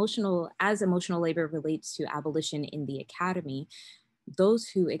that as emotional labor relates to abolition in the academy, those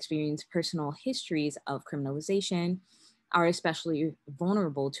who experience personal histories of criminalization are especially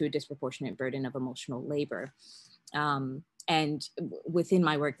vulnerable to a disproportionate burden of emotional labor. And within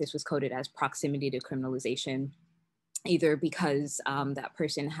my work, this was coded as proximity to criminalization, either because that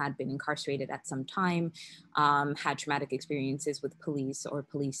person had been incarcerated at some time, had traumatic experiences with police or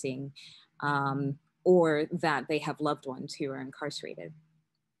policing, or that they have loved ones who are incarcerated.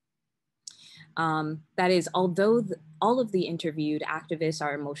 That is, although all of the interviewed activists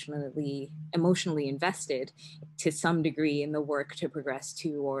are emotionally invested to some degree in the work to progress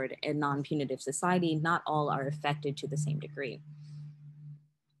toward a non-punitive society, not all are affected to the same degree.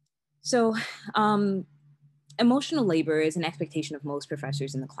 So emotional labor is an expectation of most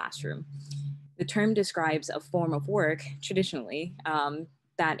professors in the classroom. The term describes a form of work, traditionally,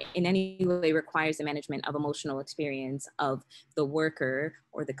 that in any way requires the management of emotional experience of the worker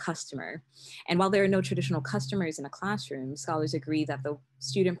or the customer. And while there are no traditional customers in a classroom, scholars agree that the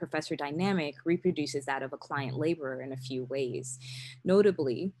student-professor dynamic reproduces that of a client-laborer in a few ways.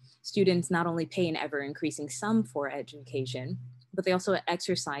 Notably, students not only pay an ever-increasing sum for education, but they also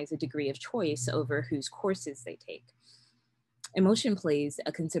exercise a degree of choice over whose courses they take. Emotion plays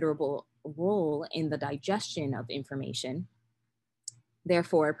a considerable role in the digestion of information.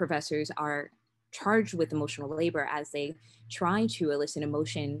 Therefore, professors are charged with emotional labor as they try to elicit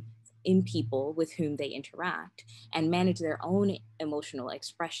emotion in people with whom they interact and manage their own emotional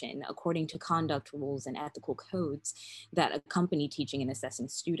expression according to conduct rules and ethical codes that accompany teaching and assessing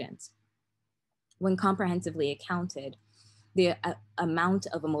students. When comprehensively accounted, the amount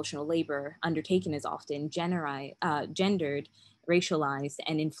of emotional labor undertaken is often gendered, racialized,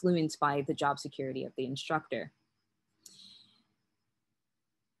 and influenced by the job security of the instructor.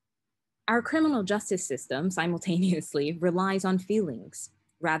 Our criminal justice system simultaneously relies on feelings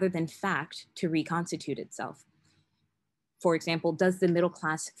rather than fact to reconstitute itself. For example, does the middle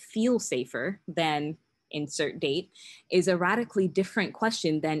class feel safer than insert date is a radically different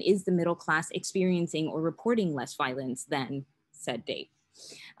question than is the middle class experiencing or reporting less violence than said date.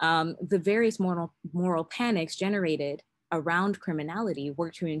 The various moral panics generated around criminality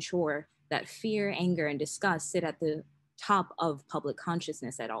work to ensure that fear, anger, and disgust sit at the top of public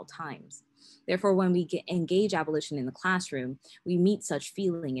consciousness at all times. Therefore, when we engage abolition in the classroom, we meet such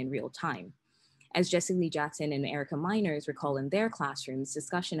feeling in real time. As Jessie Lee Jackson and Erica Miners recall in their classrooms,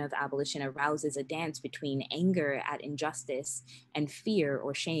 discussion of abolition arouses a dance between anger at injustice and fear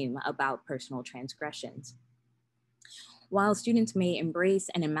or shame about personal transgressions. While students may embrace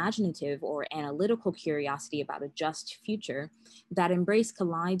an imaginative or analytical curiosity about a just future, that embrace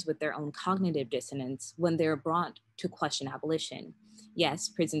collides with their own cognitive dissonance when they're brought to question abolition. Yes,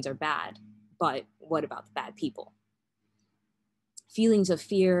 prisons are bad, but what about the bad people? Feelings of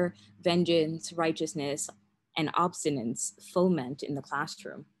fear, vengeance, righteousness, and obstinance foment in the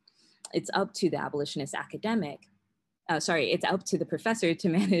classroom. It's up to the abolitionist academic, it's up to the professor to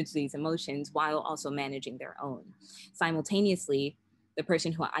manage these emotions while also managing their own. Simultaneously, the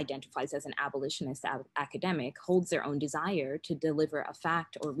person who identifies as an abolitionist academic holds their own desire to deliver a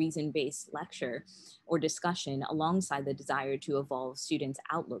fact or reason-based lecture or discussion alongside the desire to evolve students'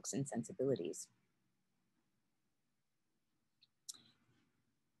 outlooks and sensibilities.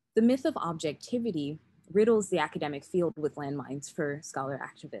 The myth of objectivity riddles the academic field with landmines for scholar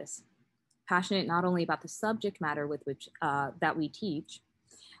activists. Passionate not only about the subject matter with which that we teach,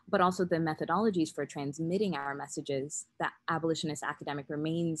 but also the methodologies for transmitting our messages, that abolitionist academic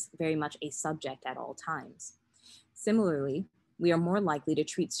remains very much a subject at all times. Similarly, we are more likely to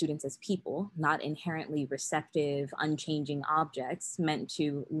treat students as people, not inherently receptive, unchanging objects meant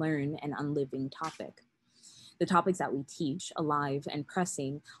to learn an unliving topic. The topics that we teach, alive and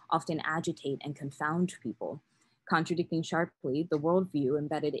pressing, often agitate and confound people, contradicting sharply the worldview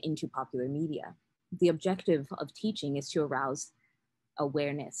embedded into popular media. The objective of teaching is to arouse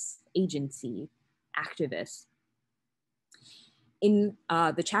awareness, agency, activists. In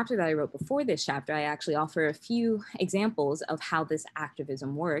the chapter that I wrote before this chapter, I actually offer a few examples of how this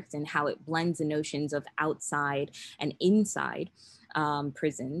activism works and how it blends the notions of outside and inside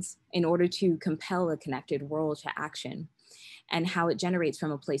prisons in order to compel a connected world to action, and how it generates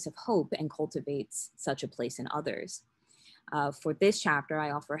from a place of hope and cultivates such a place in others. For this chapter,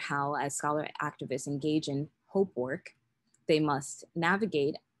 I offer how, as scholar activists engage in hope work, they must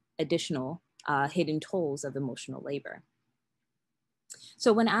navigate additional hidden tolls of emotional labor.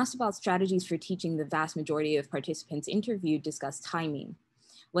 So when asked about strategies for teaching, the vast majority of participants interviewed discussed timing.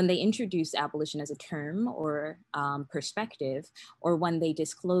 When they introduced abolition as a term or perspective, or when they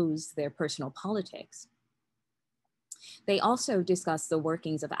disclosed their personal politics. They also discussed the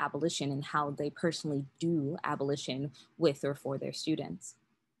workings of abolition and how they personally do abolition with or for their students.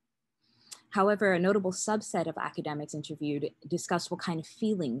 However, a notable subset of academics interviewed discussed what kind of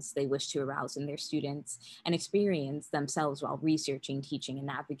feelings they wish to arouse in their students and experience themselves while researching, teaching, and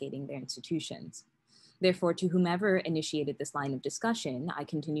navigating their institutions. Therefore, to whomever initiated this line of discussion, I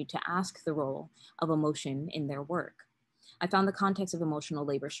continued to ask the role of emotion in their work. I found the context of emotional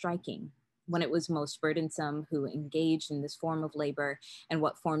labor striking, when it was most burdensome, who engaged in this form of labor, and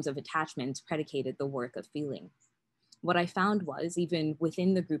what forms of attachments predicated the work of feeling. What I found was, even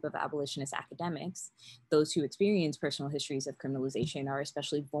within the group of abolitionist academics, those who experience personal histories of criminalization are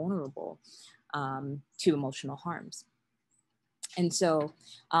especially vulnerable to emotional harms. And so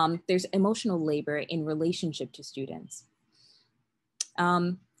there's emotional labor in relationship to students.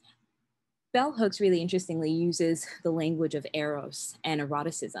 Bell Hooks really interestingly uses the language of eros and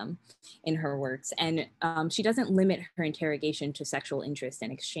eroticism in her works, and she doesn't limit her interrogation to sexual interest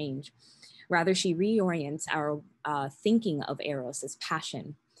and exchange. Rather, she reorients our thinking of eros as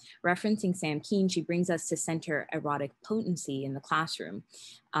passion. Referencing Sam Keen, she brings us to center erotic potency in the classroom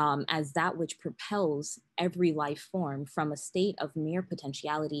as that which propels every life form from a state of mere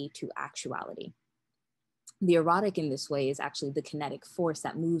potentiality to actuality. The erotic in this way is actually the kinetic force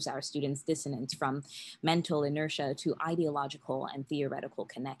that moves our students' dissonance from mental inertia to ideological and theoretical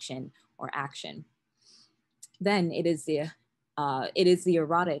connection or action. Then it is the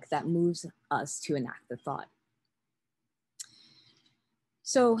erotic that moves us to enact the thought.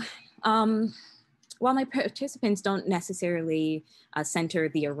 So while my participants don't necessarily center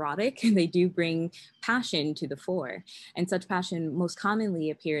the erotic, they do bring passion to the fore. And such passion most commonly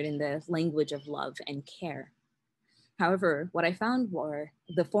appeared in the language of love and care. However, what I found were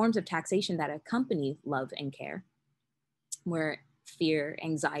the forms of taxation that accompany love and care were fear,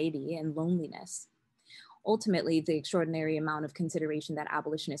 anxiety, and loneliness. Ultimately, the extraordinary amount of consideration that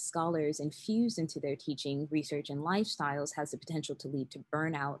abolitionist scholars infuse into their teaching, research, and lifestyles has the potential to lead to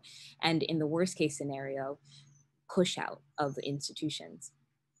burnout and, in the worst case scenario, push out of institutions.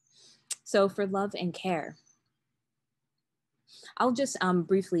 So for love and care, I'll just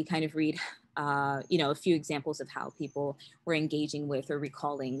briefly kind of read a few examples of how people were engaging with or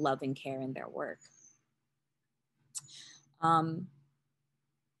recalling love and care in their work.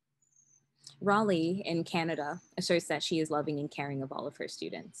 Raleigh in Canada asserts that she is loving and caring of all of her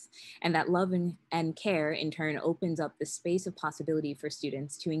students, and that love and care in turn opens up the space of possibility for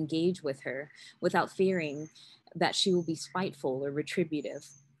students to engage with her without fearing that she will be spiteful or retributive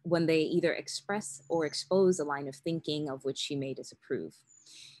when they either express or expose a line of thinking of which she may disapprove.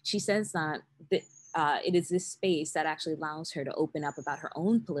 She says that it is this space that actually allows her to open up about her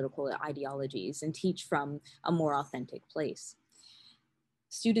own political ideologies and teach from a more authentic place.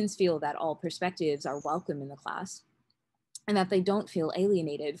 Students feel that all perspectives are welcome in the class and that they don't feel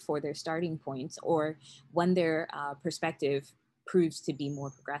alienated for their starting points or when their perspective proves to be more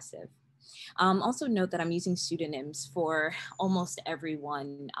progressive. Also note that I'm using pseudonyms for almost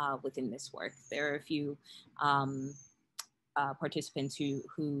everyone within this work. There are a few participants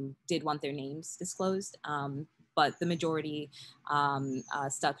who did want their names disclosed, but the majority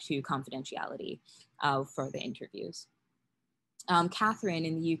stuck to confidentiality for the interviews. Catherine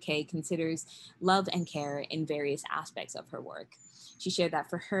in the UK considers love and care in various aspects of her work. She shared that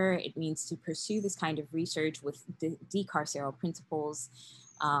for her, it means to pursue this kind of research with decarceral principles,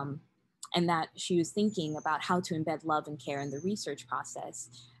 and that she was thinking about how to embed love and care in the research process.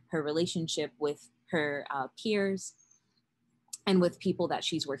 her relationship with her peers and with people that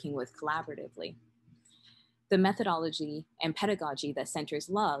she's working with collaboratively. The methodology and pedagogy that centers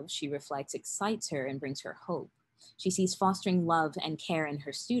love, she reflects, excites her and brings her hope. She sees fostering love and care in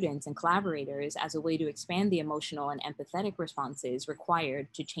her students and collaborators as a way to expand the emotional and empathetic responses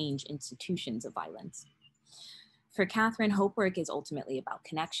required to change institutions of violence. For Catherine, hope work is ultimately about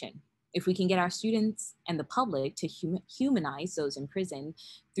connection. If we can get our students and the public to humanize those in prison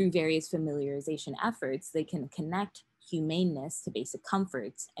through various familiarization efforts, they can connect humaneness to basic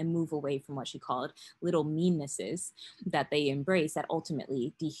comforts and move away from what she called little meannesses that they embrace that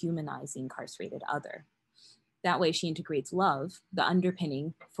ultimately dehumanize the incarcerated other. That way she integrates love, the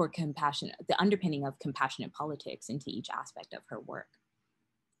underpinning of compassionate politics, into each aspect of her work.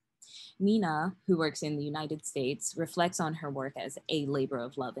 Mina, who works in the United States, reflects on her work as a labor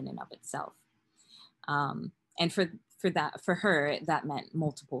of love in and of itself. And for her, that meant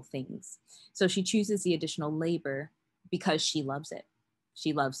multiple things. So she chooses the additional labor because she loves it.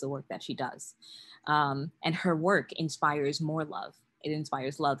 She loves the work that she does. And her work inspires more love. It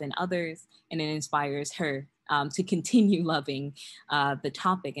inspires love in others, and it inspires her to continue loving the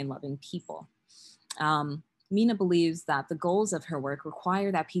topic and loving people. Mina believes that the goals of her work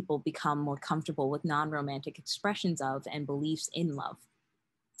require that people become more comfortable with non-romantic expressions of and beliefs in love.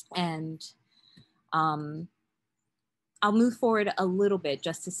 And I'll move forward a little bit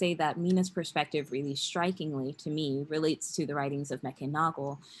just to say that Mina's perspective really strikingly to me relates to the writings of Mekke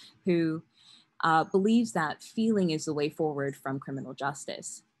Nagel, who believes that feeling is the way forward from criminal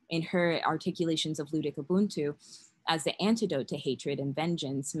justice. In her articulations of ludic Ubuntu, as the antidote to hatred and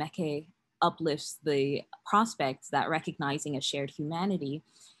vengeance, Mekke uplifts the prospect that recognizing a shared humanity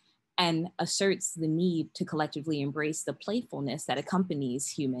and asserts the need to collectively embrace the playfulness that accompanies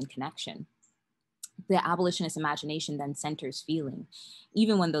human connection. The abolitionist imagination then centers feeling,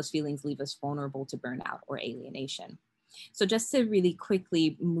 even when those feelings leave us vulnerable to burnout or alienation. So just to really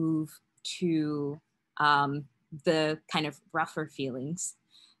quickly move to the kind of rougher feelings,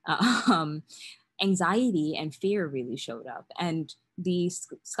 anxiety and fear really showed up. And the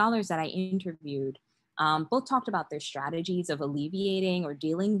scholars that I interviewed both talked about their strategies of alleviating or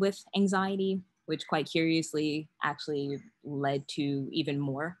dealing with anxiety, which quite curiously actually led to even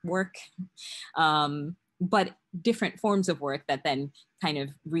more work, but different forms of work that then kind of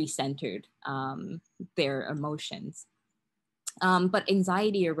recentered their emotions. But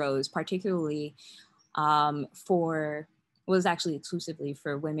anxiety arose particularly was actually exclusively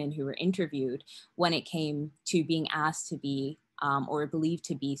for women who were interviewed when it came to being asked to be or believed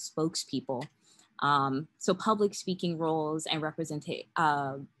to be spokespeople. So public speaking roles and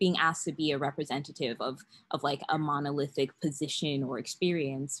being asked to be a representative of like a monolithic position or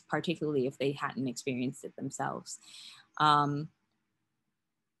experience, particularly if they hadn't experienced it themselves.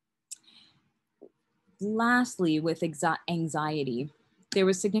 Lastly, with anxiety, there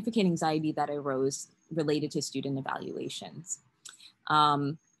was significant anxiety that arose related to student evaluations.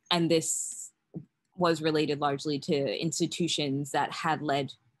 And this was related largely to institutions that had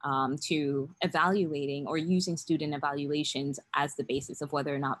led to evaluating or using student evaluations as the basis of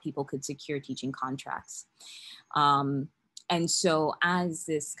whether or not people could secure teaching contracts. And so as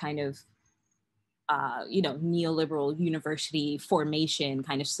this kind of neoliberal university formation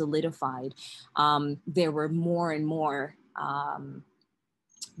kind of solidified, there were more and more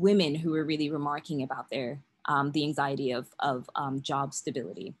women who were really remarking about the anxiety of job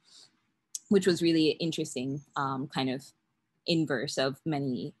stability, which was really interesting, kind of inverse of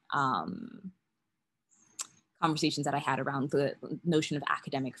many conversations that I had around the notion of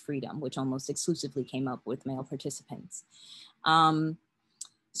academic freedom, which almost exclusively came up with male participants.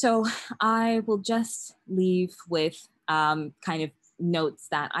 So I will just leave with kind of notes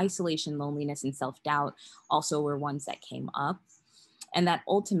that isolation, loneliness, and self-doubt also were ones that came up, and that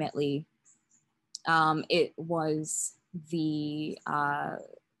ultimately it was the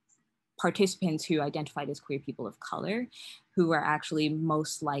participants who identified as queer people of color who were actually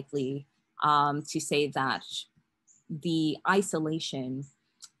most likely to say that the isolation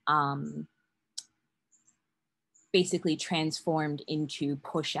basically transformed into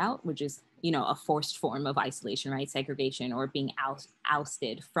push out, which is, a forced form of isolation, right? Segregation or being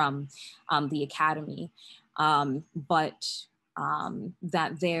ousted from the academy. But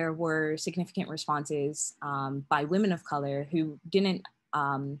that there were significant responses by women of color who didn't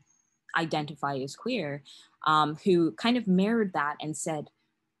identify as queer, who kind of mirrored that and said,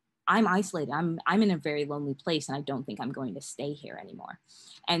 I'm isolated, I'm in a very lonely place, and I don't think I'm going to stay here anymore.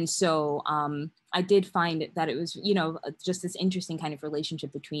 And so I did find that it was, just this interesting kind of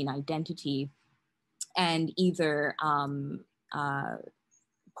relationship between identity and either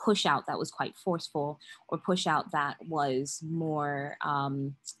push out that was quite forceful, or push out that was more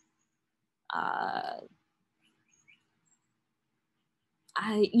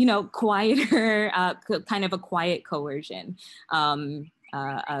quieter, kind of a quiet coercion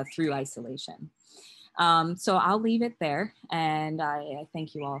through isolation. So I'll leave it there, and I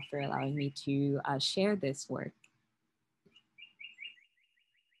thank you all for allowing me to share this work.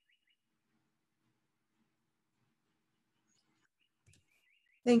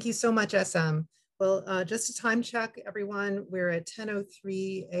 Thank you so much, SM. Well, just a time check, everyone. We're at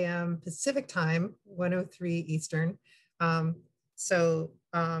 10:03 a.m. Pacific time, 1:03 Eastern.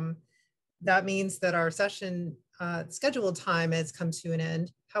 That means that our session scheduled time has come to an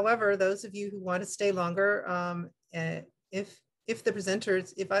end. However, those of you who want to stay longer, if the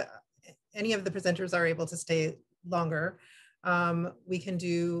presenters, any of the presenters are able to stay longer, we can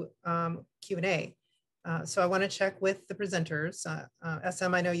do Q&A. So I want to check with the presenters.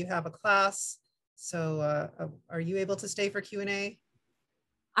 SM, I know you have a class, so are you able to stay for Q&A?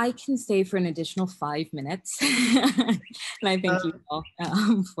 I can stay for an additional 5 minutes, and I thank you all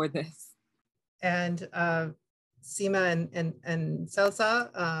for this. And Seema and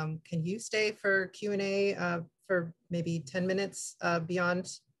Salsa, can you stay for Q&A for maybe 10 minutes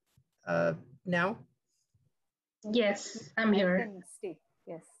beyond now? Yes, I'm here. I can stay.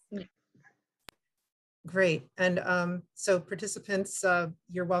 Yes. Great. And so participants,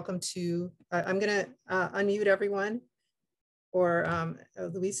 you're welcome to, I'm going to unmute everyone. Or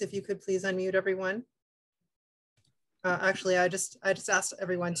Luis, if you could please unmute everyone. Actually, I just asked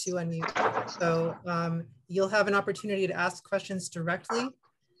everyone to unmute. So you'll have an opportunity to ask questions directly.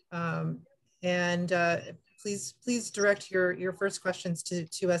 Please direct your first questions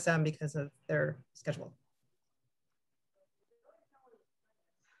to SM because of their schedule.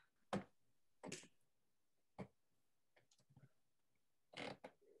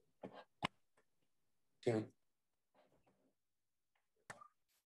 Okay.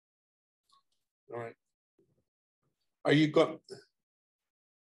 All right. Are you going?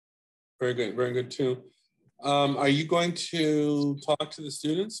 Very good too. Are you going to talk to the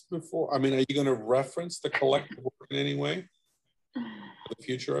students before? I mean, are you going to reference the collective work in any way? The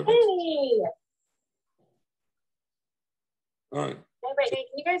future of it? Hey! All right. Hey, Brittany,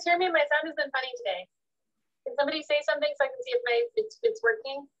 can you guys hear me? My sound has been funny today. Can somebody say something so I can see if it's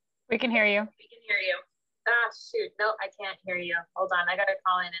working? We can hear you. We can hear you. Ah, shoot. No, I can't hear you. Hold on. I got to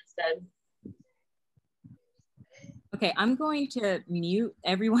call in instead. Okay, I'm going to mute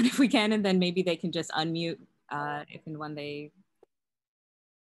everyone if we can, and then maybe they can just unmute if and when they.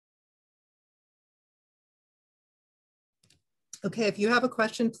 Okay, if you have a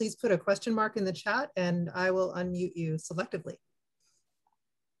question, please put a question mark in the chat and I will unmute you selectively.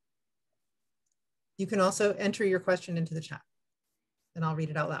 You can also enter your question into the chat and I'll read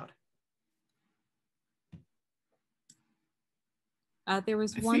it out loud. There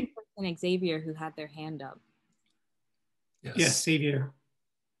was one person, Xavier, who had their hand up. Yes, Xavier.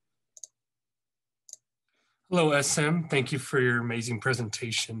 Hello, SM. Thank you for your amazing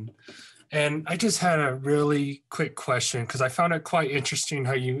presentation. And I just had a really quick question because I found it quite interesting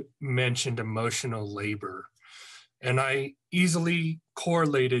how you mentioned emotional labor. And I easily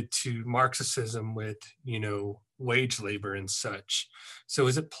correlated to Marxism with, wage labor and such. So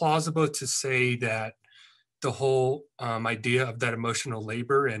is it plausible to say that the whole idea of that emotional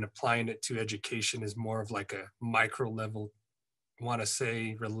labor and applying it to education is more of like a micro level, I want to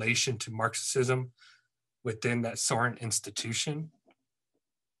say, relation to Marxism within that Soren institution?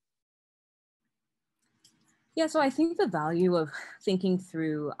 Yeah, so I think the value of thinking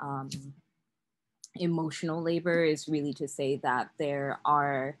through emotional labor is really to say that there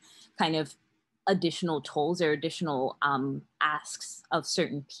are kind of additional tolls or additional asks of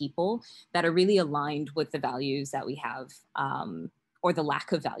certain people that are really aligned with the values that we have or the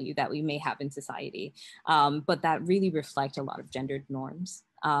lack of value that we may have in society, but that really reflect a lot of gendered norms.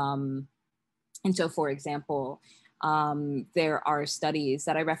 And so, for example, there are studies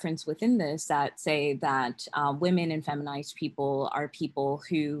that I reference within this that say that women and feminized people are people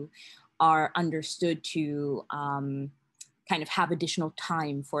who are understood to kind of have additional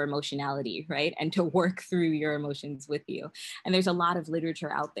time for emotionality, right? And to work through your emotions with you. And there's a lot of literature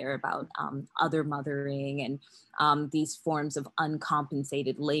out there about other mothering and these forms of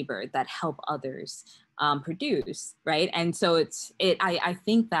uncompensated labor that help others produce, right? And so I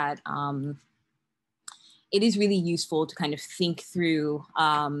think that it is really useful to kind of think through,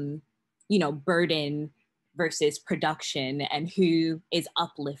 burden versus production and who is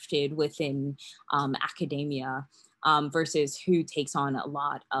uplifted within academia versus who takes on a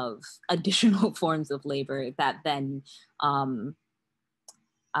lot of additional forms of labor that then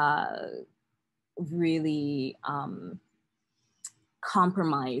really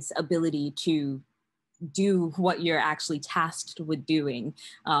compromise ability to do what you're actually tasked with doing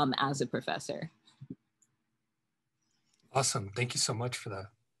as a professor. Awesome. Thank you so much for that.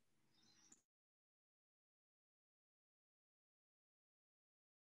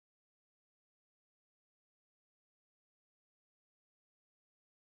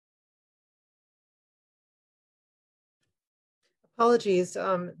 Apologies.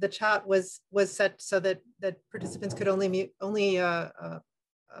 The chat was set so that participants could only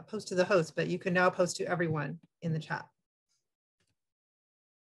post to the host, but you can now post to everyone in the chat.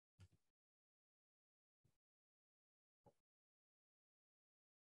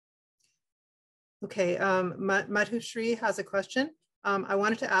 Okay, Madhushri has a question. I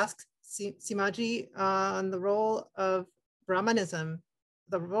wanted to ask Seemaji on the role of Brahmanism,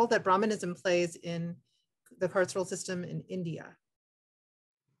 the role that Brahmanism plays in the carceral system in India.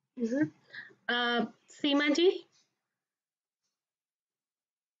 Seemaji,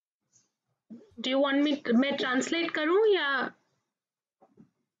 do you want me to मैं translate करूँ या?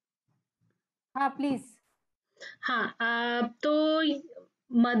 हाँ please. हाँ तो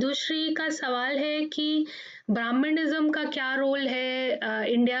मधुश्री का सवाल है कि ब्राह्मणिज्म का क्या रोल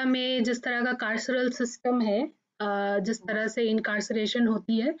है इंडिया में जिस तरह का कार्सरल सिस्टम है जिस तरह से इनकार्सरेशन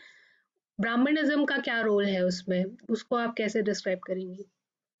होती है ब्राह्मणिज्म का क्या रोल है उसमें उसको आप कैसे डिस्क्राइब करेंगी?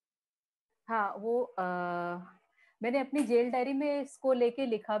 हाँ वो मैंने अपनी जेल डायरी में इसको लेके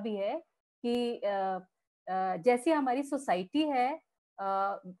लिखा भी है कि जैसी हमारी सोसाइटी है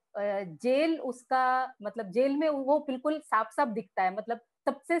जेल उसका मतलब जेल में वो बिल्कुल साफ साफ दिखता है मतलब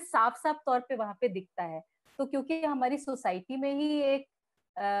सबसे साफ साफ तौर पे वहां पे दिखता है तो क्योंकि हमारी सोसाइटी में ही एक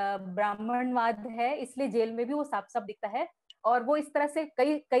ब्राह्मणवाद है इसलिए जेल में भी वो साफ साफ दिखता है और वो इस तरह से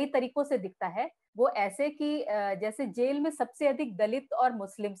कई तरीकों से दिखता है वो ऐसे कि जैसे जेल में सबसे अधिक दलित और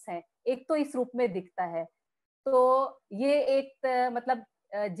मुस्लिम्स हैं एक तो इस रूप में दिखता है तो ये एक मतलब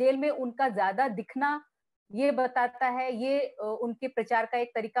जेल में उनका ज्यादा दिखना ये बताता है ये उनके प्रचार का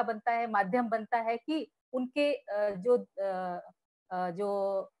एक तरीका बनता है माध्यम बनता है कि उनके जो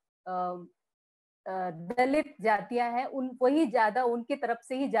दलित जातियां हैं उन वही ज्यादा उनकी तरफ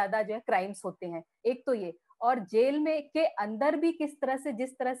से ही ज्यादा जो है क्राइम्स होते हैं एक तो ये और जेल में के अंदर भी किस तरह से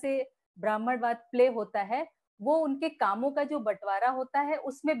जिस तरह से ब्राह्मणवाद प्ले होता है वो उनके कामों का जो बंटवारा होता है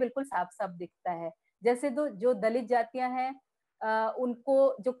उसमें बिल्कुल साफ साफ दिखता है जैसे जो दलित जातियां हैं उनको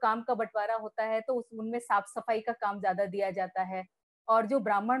जो काम का बंटवारा होता है तो उनमें साफ सफाई का काम ज्यादा दिया जाता है और जो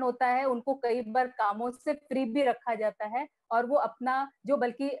ब्राह्मण होता है उनको कई बार कामों से फ्री भी रखा जाता है और वो अपना जो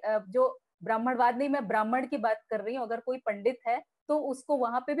बल्कि जो ब्राह्मणवाद नहीं मैं ब्राह्मण की बात कर रही हूँ अगर कोई पंडित है तो उसको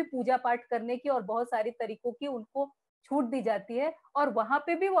वहां पे भी पूजा पाठ करने की और बहुत सारी तरीकों की उनको छूट दी जाती है और वहां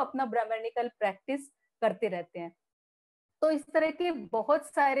पे भी वो अपना ब्राह्मणिकल प्रैक्टिस करते रहते हैं तो इस तरह के बहुत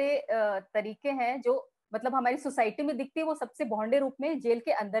सारे तरीके हैं जो मतलब हमारी सोसाइटी में दिखती है वो सबसे भौंडे रूप में जेल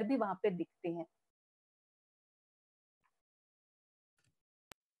के अंदर भी वहां पे दिखते हैं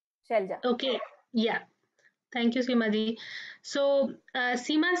Selja Okay, yeah. Thank you, Seema ji. So,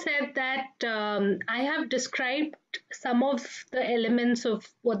 Seema said that I have described some of the elements of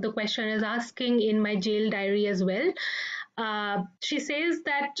what the question is asking in my jail diary as well. She says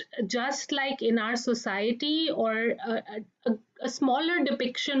that just like in our society or a smaller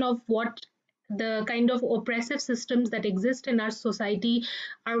depiction of what the kind of oppressive systems that exist in our society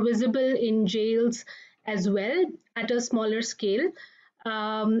are visible in jails as well at a smaller scale.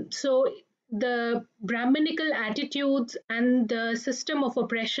 So the Brahminical attitudes and the system of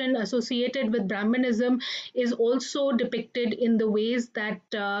oppression associated with Brahmanism is also depicted in the ways that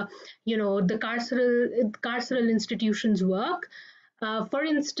the carceral institutions work. For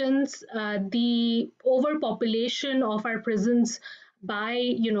instance, the overpopulation of our prisons by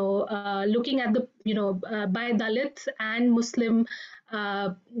looking at the by Dalits and Muslim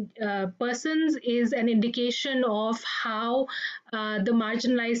persons is an indication of how the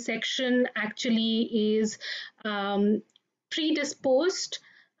marginalized section actually is predisposed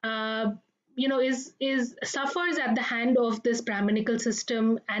is suffers at the hand of this Brahminical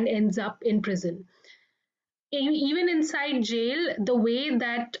system and ends up in prison. Even inside jail, the way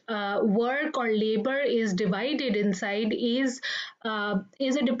that work or labor is divided inside is a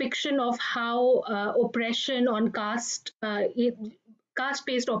depiction of how oppression on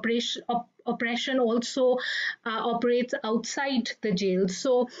caste-based oppression also operates outside the jail.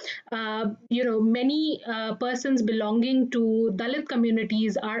 So, many persons belonging to Dalit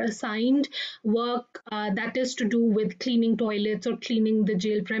communities are assigned work that is to do with cleaning toilets or cleaning the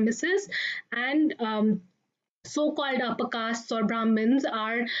jail premises, and so-called upper castes or Brahmins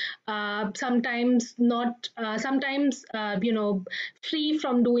are sometimes not, free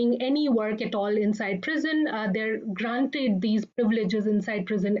from doing any work at all inside prison. They're granted these privileges inside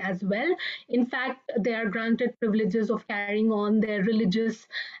prison as well. In fact, they are granted privileges of carrying on their religious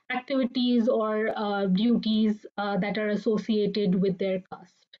activities or duties that are associated with their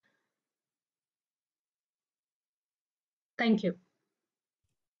caste. Thank you.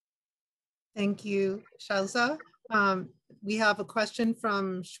 Thank you, Shalza. We have a question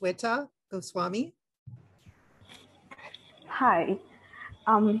from Shweta Goswami. Hi.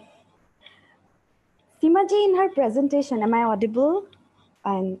 Seema ji, in her presentation, am I audible?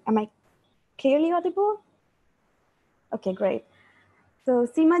 And am I clearly audible? Okay, great. So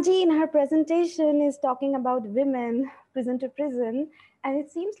Seema ji, in her presentation, is talking about women prison to prison. And it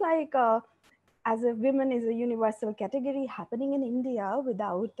seems like as a women is a universal category happening in India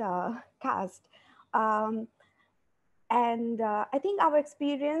without caste. I think our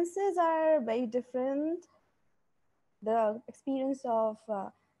experiences are very different. The experience of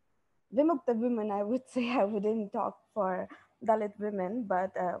Vimukta women, I would say, I wouldn't talk for Dalit women,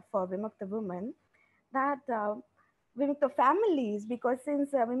 but for Vimukta women, that Vimukta families, because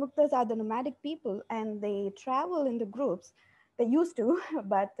since Vimuktas are the nomadic people and they travel in the groups, they used to,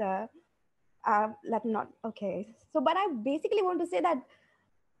 but let not, okay. So, but I basically want to say that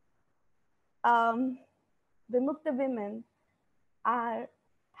Vimukta women have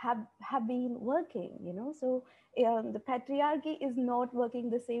been working, you know, so the patriarchy is not working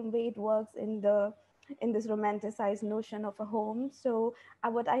the same way it works in this romanticized notion of a home. So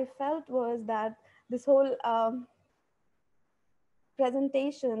what I felt was that this whole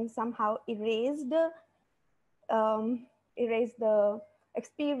presentation somehow erased the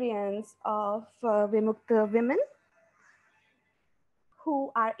experience of Vimukta women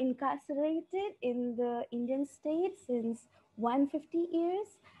who are incarcerated in the Indian state since 150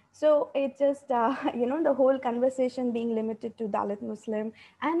 years. So it just, the whole conversation being limited to Dalit Muslim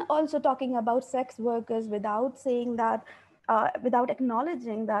and also talking about sex workers without saying that, without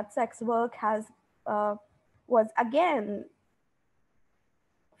acknowledging that sex work was again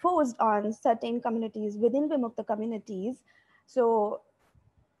forced on certain communities within Vimukta communities. So,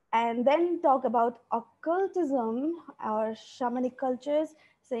 and then talk about occultism or shamanic cultures,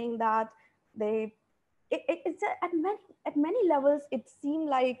 saying that at many levels, it seemed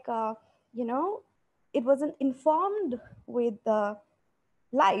like, it wasn't informed with the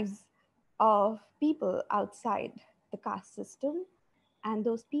lives of people outside the caste system. And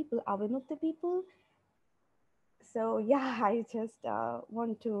those people are Vimukta people. So yeah, I just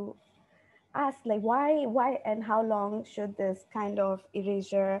want to ask, like, why and how long should this kind of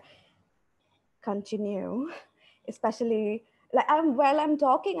erasure continue? Especially like while I'm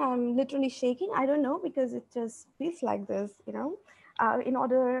talking, I'm literally shaking. I don't know, because it just feels like this, you know. In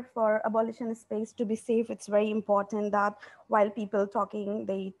order for abolition space to be safe, it's very important that while people talking,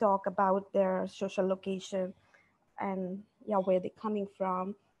 they talk about their social location and where they're coming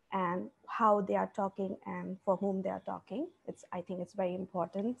from and how they are talking and for whom they are talking. I think it's very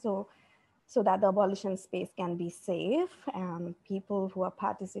important. So that the abolition space can be safe and people who are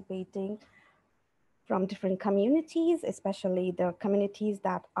participating from different communities, especially the communities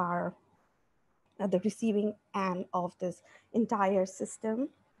that are at the receiving end of this entire system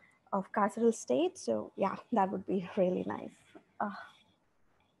of carceral state. So yeah, that would be really nice.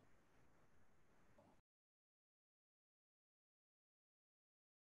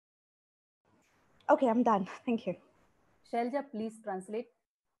 Okay, I'm done. Thank you. Shailja, please translate.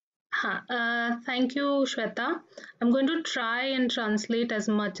 Thank you, Shweta. I'm going to try and translate as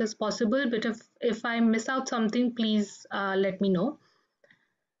much as possible, but if I miss out something, please let me know.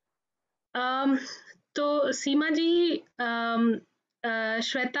 तो सीमा जी,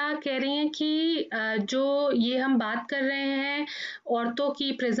 श्वेता कह रही हैं कि जो ये हम बात कर रहे हैं औरतों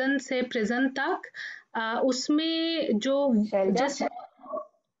की प्रिजन से प्रिजन तक, उसमें जो जस्ट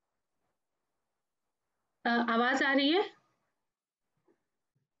आवाज आ रही है?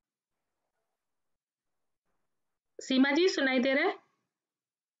 सीमा जी, सुनाई दे रहा है?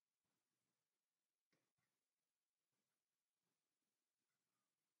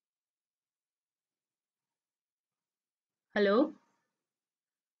 Hello?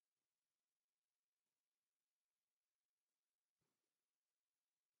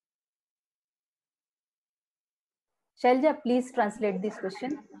 Selja, please translate this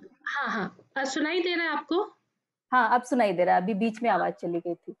question. हाँ, सुनाई दे रहा है आपको? हाँ, अब सुनाई दे रहा है, अभी बीच में आवाज चली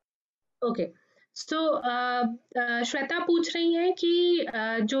गई थी. ओके, सो श्वेता पूछ रही हैं कि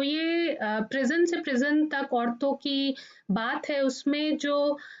जो ये प्रिजन से प्रिजन तक औरतों की बात है, उसमें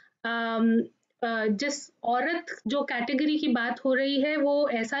जो जिस औरत जो कैटेगरी की बात हो रही है वो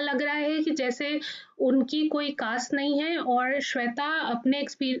ऐसा लग रहा है कि जैसे उनकी कोई कास्ट नहीं है, और श्वेता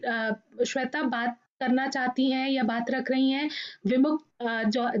बात करना चाहती हैं या बात रख रही हैं विमुक्त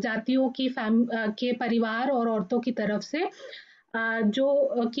जातियों की के परिवार और औरतों की तरफ से,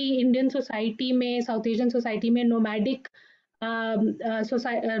 जो कि इंडियन सोसाइटी में, साउथ एशियन सोसाइटी में नोमैडिक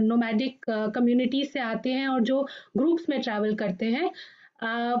कम्युनिटीज से आते हैं और जो ग्रुप्स में ट्रैवल करते हैं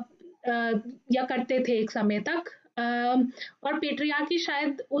या करते थे एक समय तक, और पेट्रियार्की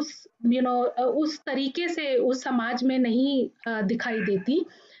शायद उस तरीके से उस समाज में नहीं दिखाई देती।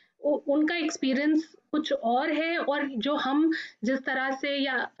 उनका एक्सपीरियंस कुछ और है, और जो हम जिस तरह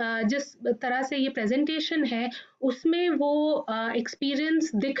से ये प्रेजेंटेशन है उसमें वो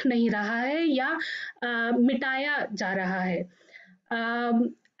एक्सपीरियंस दिख नहीं रहा है या मिटाया जा रहा है।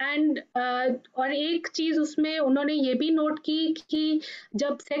 और एक चीज उसमें उन्होंने ये भी नोट की कि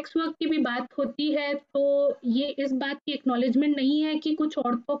जब सेक्स वर्क की भी बात होती है तो ये इस बात की एक्नॉलेजमेंट नहीं है कि कुछ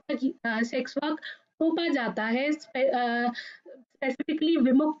औरतों का सेक्स वर्क थोपा जाता है स्पेसिफिकली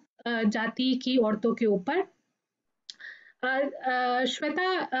विमुक्त जाति की औरतों के ऊपर। श्वेता,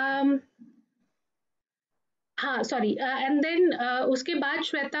 हाँ सॉरी, एंड देन उसके बाद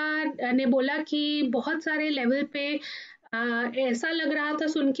श्वेता ने बोला कि बहुत सारे लेवल पे ऐसा लग रहा था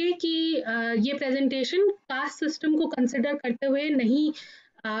सुन के कि ये प्रेजेंटेशन कास्ट सिस्टम को कंसिडर करते हुए नहीं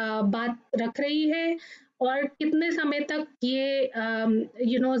बात रख रही है, और कितने समय तक ये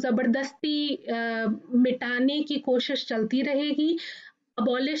जबरदस्ती मिटाने की कोशिश चलती रहेगी।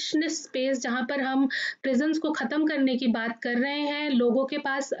 अबॉलिशनिस्ट स्पेस जहाँ पर हम प्रिजन्स को ख़त्म करने की बात कर रहे हैं, लोगों के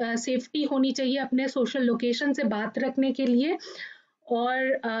पास सेफ्टी होनी चाहिए अपने सोशल लोकेशन से बात रखने के लिए,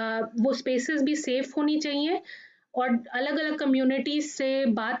 और वो स्पेसेस भी सेफ होनी चाहिए, और अलग अलग कम्युनिटीज से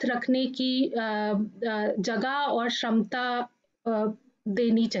बात रखने की जगह और क्षमता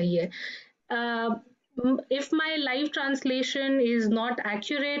देनी चाहिए। If my live translation is not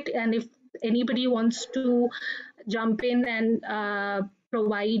accurate, and if anybody wants to jump in and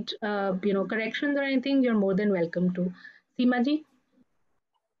provide corrections or anything, you're more than welcome to. Seema ji?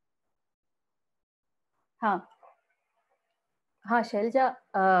 हाँ शैलजा,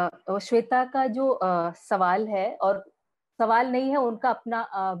 श्वेता का जो सवाल है, और सवाल नहीं है, उनका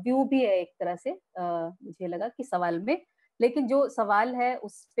अपना व्यू भी है एक तरह से, मुझे लगा कि सवाल में, लेकिन जो सवाल है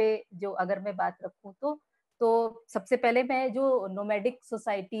उस पे जो अगर मैं बात रखूं तो सबसे पहले मैं जो नोमैडिक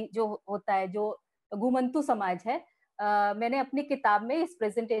सोसाइटी जो होता है, जो घुमंतू समाज है, मैंने अपनी किताब में इस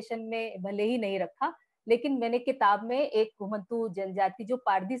प्रेजेंटेशन में भले ही नहीं रखा, लेकिन मैंने किताब में एक घुमंतू जनजाति जो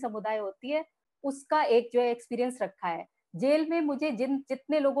पारधी समुदाय होती है उसका एक जो एक्सपीरियंस रखा है। जेल में मुझे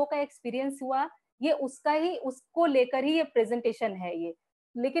जितने लोगों का एक्सपीरियंस हुआ, ये उसको लेकर ही ये प्रेजेंटेशन है ये,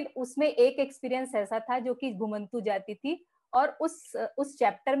 लेकिन उसमें एक एक्सपीरियंस ऐसा था जो कि घुमंतू जाति थी, और उस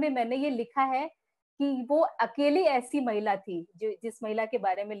चैप्टर में मैंने ये लिखा है कि वो अकेली ऐसी महिला थी, जो जिस महिला के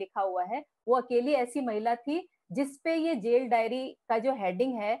बारे में लिखा हुआ है वो अकेली ऐसी महिला थी जिसपे ये जेल डायरी का जो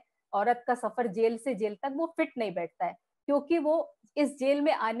हेडिंग है, औरत का सफर जेल से जेल तक, वो फिट नहीं बैठता है, क्योंकि वो इस जेल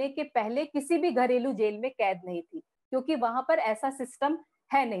में आने के पहले किसी भी घरेलू जेल में कैद नहीं थी, क्योंकि वहां पर ऐसा सिस्टम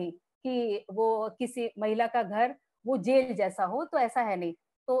है नहीं कि वो किसी महिला का घर वो जेल जैसा हो, तो ऐसा है नहीं।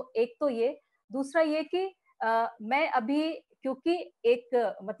 तो एक तो ये, दूसरा ये कि मैं अभी क्योंकि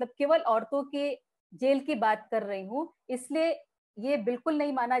एक मतलब केवल औरतों के जेल की बात कर रही हूँ, इसलिए ये बिल्कुल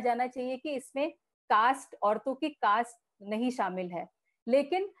नहीं माना जाना चाहिए कि इसमें कास्ट, औरतों की कास्ट नहीं शामिल है।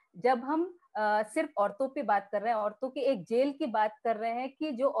 लेकिन जब हम सिर्फ औरतों पे बात कर रहे हैं, औरतों की एक जेल की बात कर रहे हैं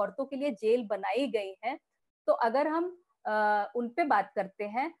कि जो औरतों के लिए जेल बनाई गई है, तो अगर हम उन पे बात करते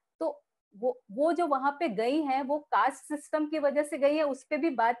हैं तो वो जो वहां पे गई हैं वो कास्ट सिस्टम की वजह से गई है, उस पे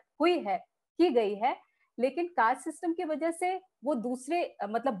भी बात की गई है, लेकिन कास्ट सिस्टम की वजह से वो दूसरे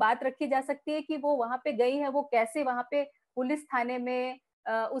मतलब बात रखी जा सकती है कि वो वहां पे गई है, वो कैसे वहां पे पुलिस थाने में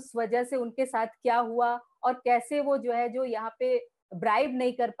उस वजह से उनके साथ क्या हुआ, और कैसे वो जो है जो यहाँ पे ब्राइब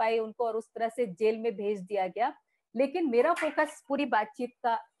नहीं कर पाए उनको और उस तरह से जेल में भेज दिया गया। लेकिन मेरा फोकस पूरी बातचीत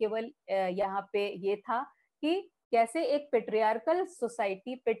का केवल यहाँ पे ये था कि कैसे एक पेट्रियार्कल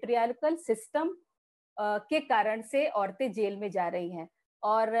सोसाइटी, पेट्रियार्कल सिस्टम के कारण से औरतें जेल में जा रही हैं।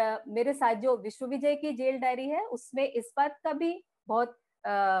 और मेरे साथ जो विश्वविजय की जेल डायरी है उसमें इस बात का भी बहुत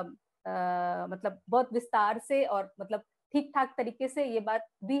मतलब बहुत विस्तार से और मतलब ठीक ठाक तरीके से ये बात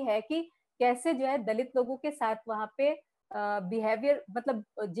भी है कि कैसे जो है दलित लोगों के साथ वहां पे बिहेवियर, मतलब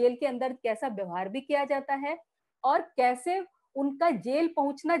जेल के अंदर कैसा व्यवहार भी किया जाता है, और कैसे उनका जेल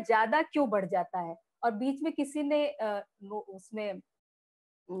पहुंचना ज्यादा क्यों बढ़ जाता है। और बीच में किसी ने उसमें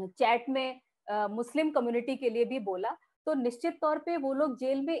चैट में मुस्लिम कम्युनिटी के लिए भी बोला, तो निश्चित तौर पे वो लोग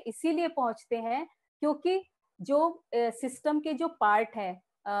जेल में इसीलिए पहुंचते हैं क्योंकि जो सिस्टम के जो पार्ट हैं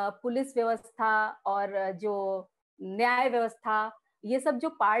पुलिस व्यवस्था और जो न्याय व्यवस्था, ये सब जो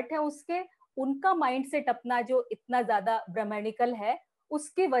पार्ट है उसके, उनका माइंडसेट अपना जो इतना ज्यादा ब्राह्मणिकल है,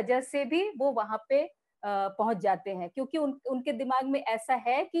 उसकी वजह से भी वो वहां पे पहुंच जाते हैं, क्योंकि उनके दिमाग में ऐसा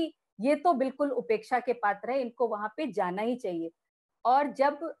है कि ये तो बिल्कुल उपेक्षा के पात्र है, इनको वहां पे जाना ही चाहिए। और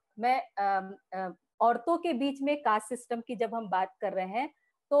जब मैं औरतों के बीच में कास्ट सिस्टम की जब हम बात कर रहे हैं,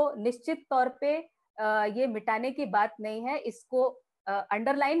 तो निश्चित तौर पे ये मिटाने की बात नहीं है, इसको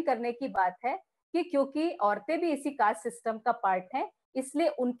अंडरलाइन करने की बात है कि क्योंकि औरतें भी इसी कास्ट सिस्टम का पार्ट हैं, इसलिए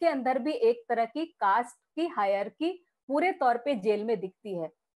उनके अंदर भी एक तरह की कास्ट की हायरार्की पूरे तौर पे जेल में दिखती है।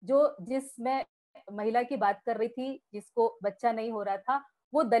 जिसमें महिला की बात कर रही थी, जिसको बच्चा नहीं हो रहा था,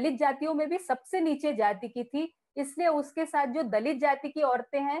 वो दलित जातियों में भी सबसे नीचे जाति की थी, इसलिए उसके साथ जो दलित जाति की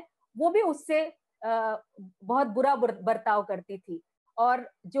औरतें हैं वो भी उससे बहुत बुरा बर्ताव करती थी। और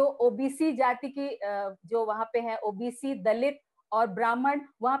जो ओबीसी जाति की जो वहां पे है, ओबीसी, दलित और ब्राह्मण,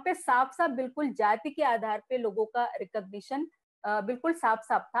 वहां पे साफ साफ बिल्कुल जाति के आधार पे लोगों का रिकॉग्निशन बिल्कुल साफ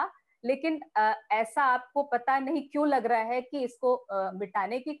साफ था। लेकिन ऐसा आपको पता नहीं क्यों लग रहा है कि इसको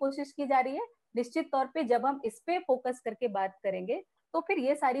मिटाने की कोशिश की जा रही है। निश्चित तौर पे जब हम इस पे फोकस करके बात करेंगे तो फिर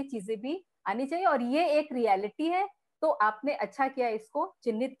ये सारी चीजें भी आनी चाहिए, और ये एक रियलिटी है। तो आपने अच्छा किया इसको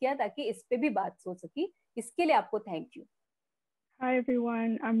चिन्हित किया ताकि इस पे भी बात हो सकी, इसके लिए आपको thank you. Hi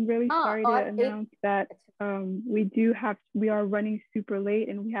everyone, I'm really sorry to announce that we are running super late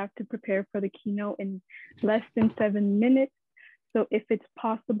and we have to prepare for the keynote in less than 7 minutes. So if it's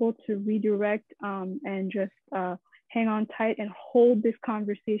possible to redirect and just hang on tight and hold this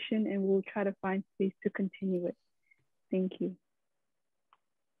conversation, and we'll try to find space to continue it. Thank you.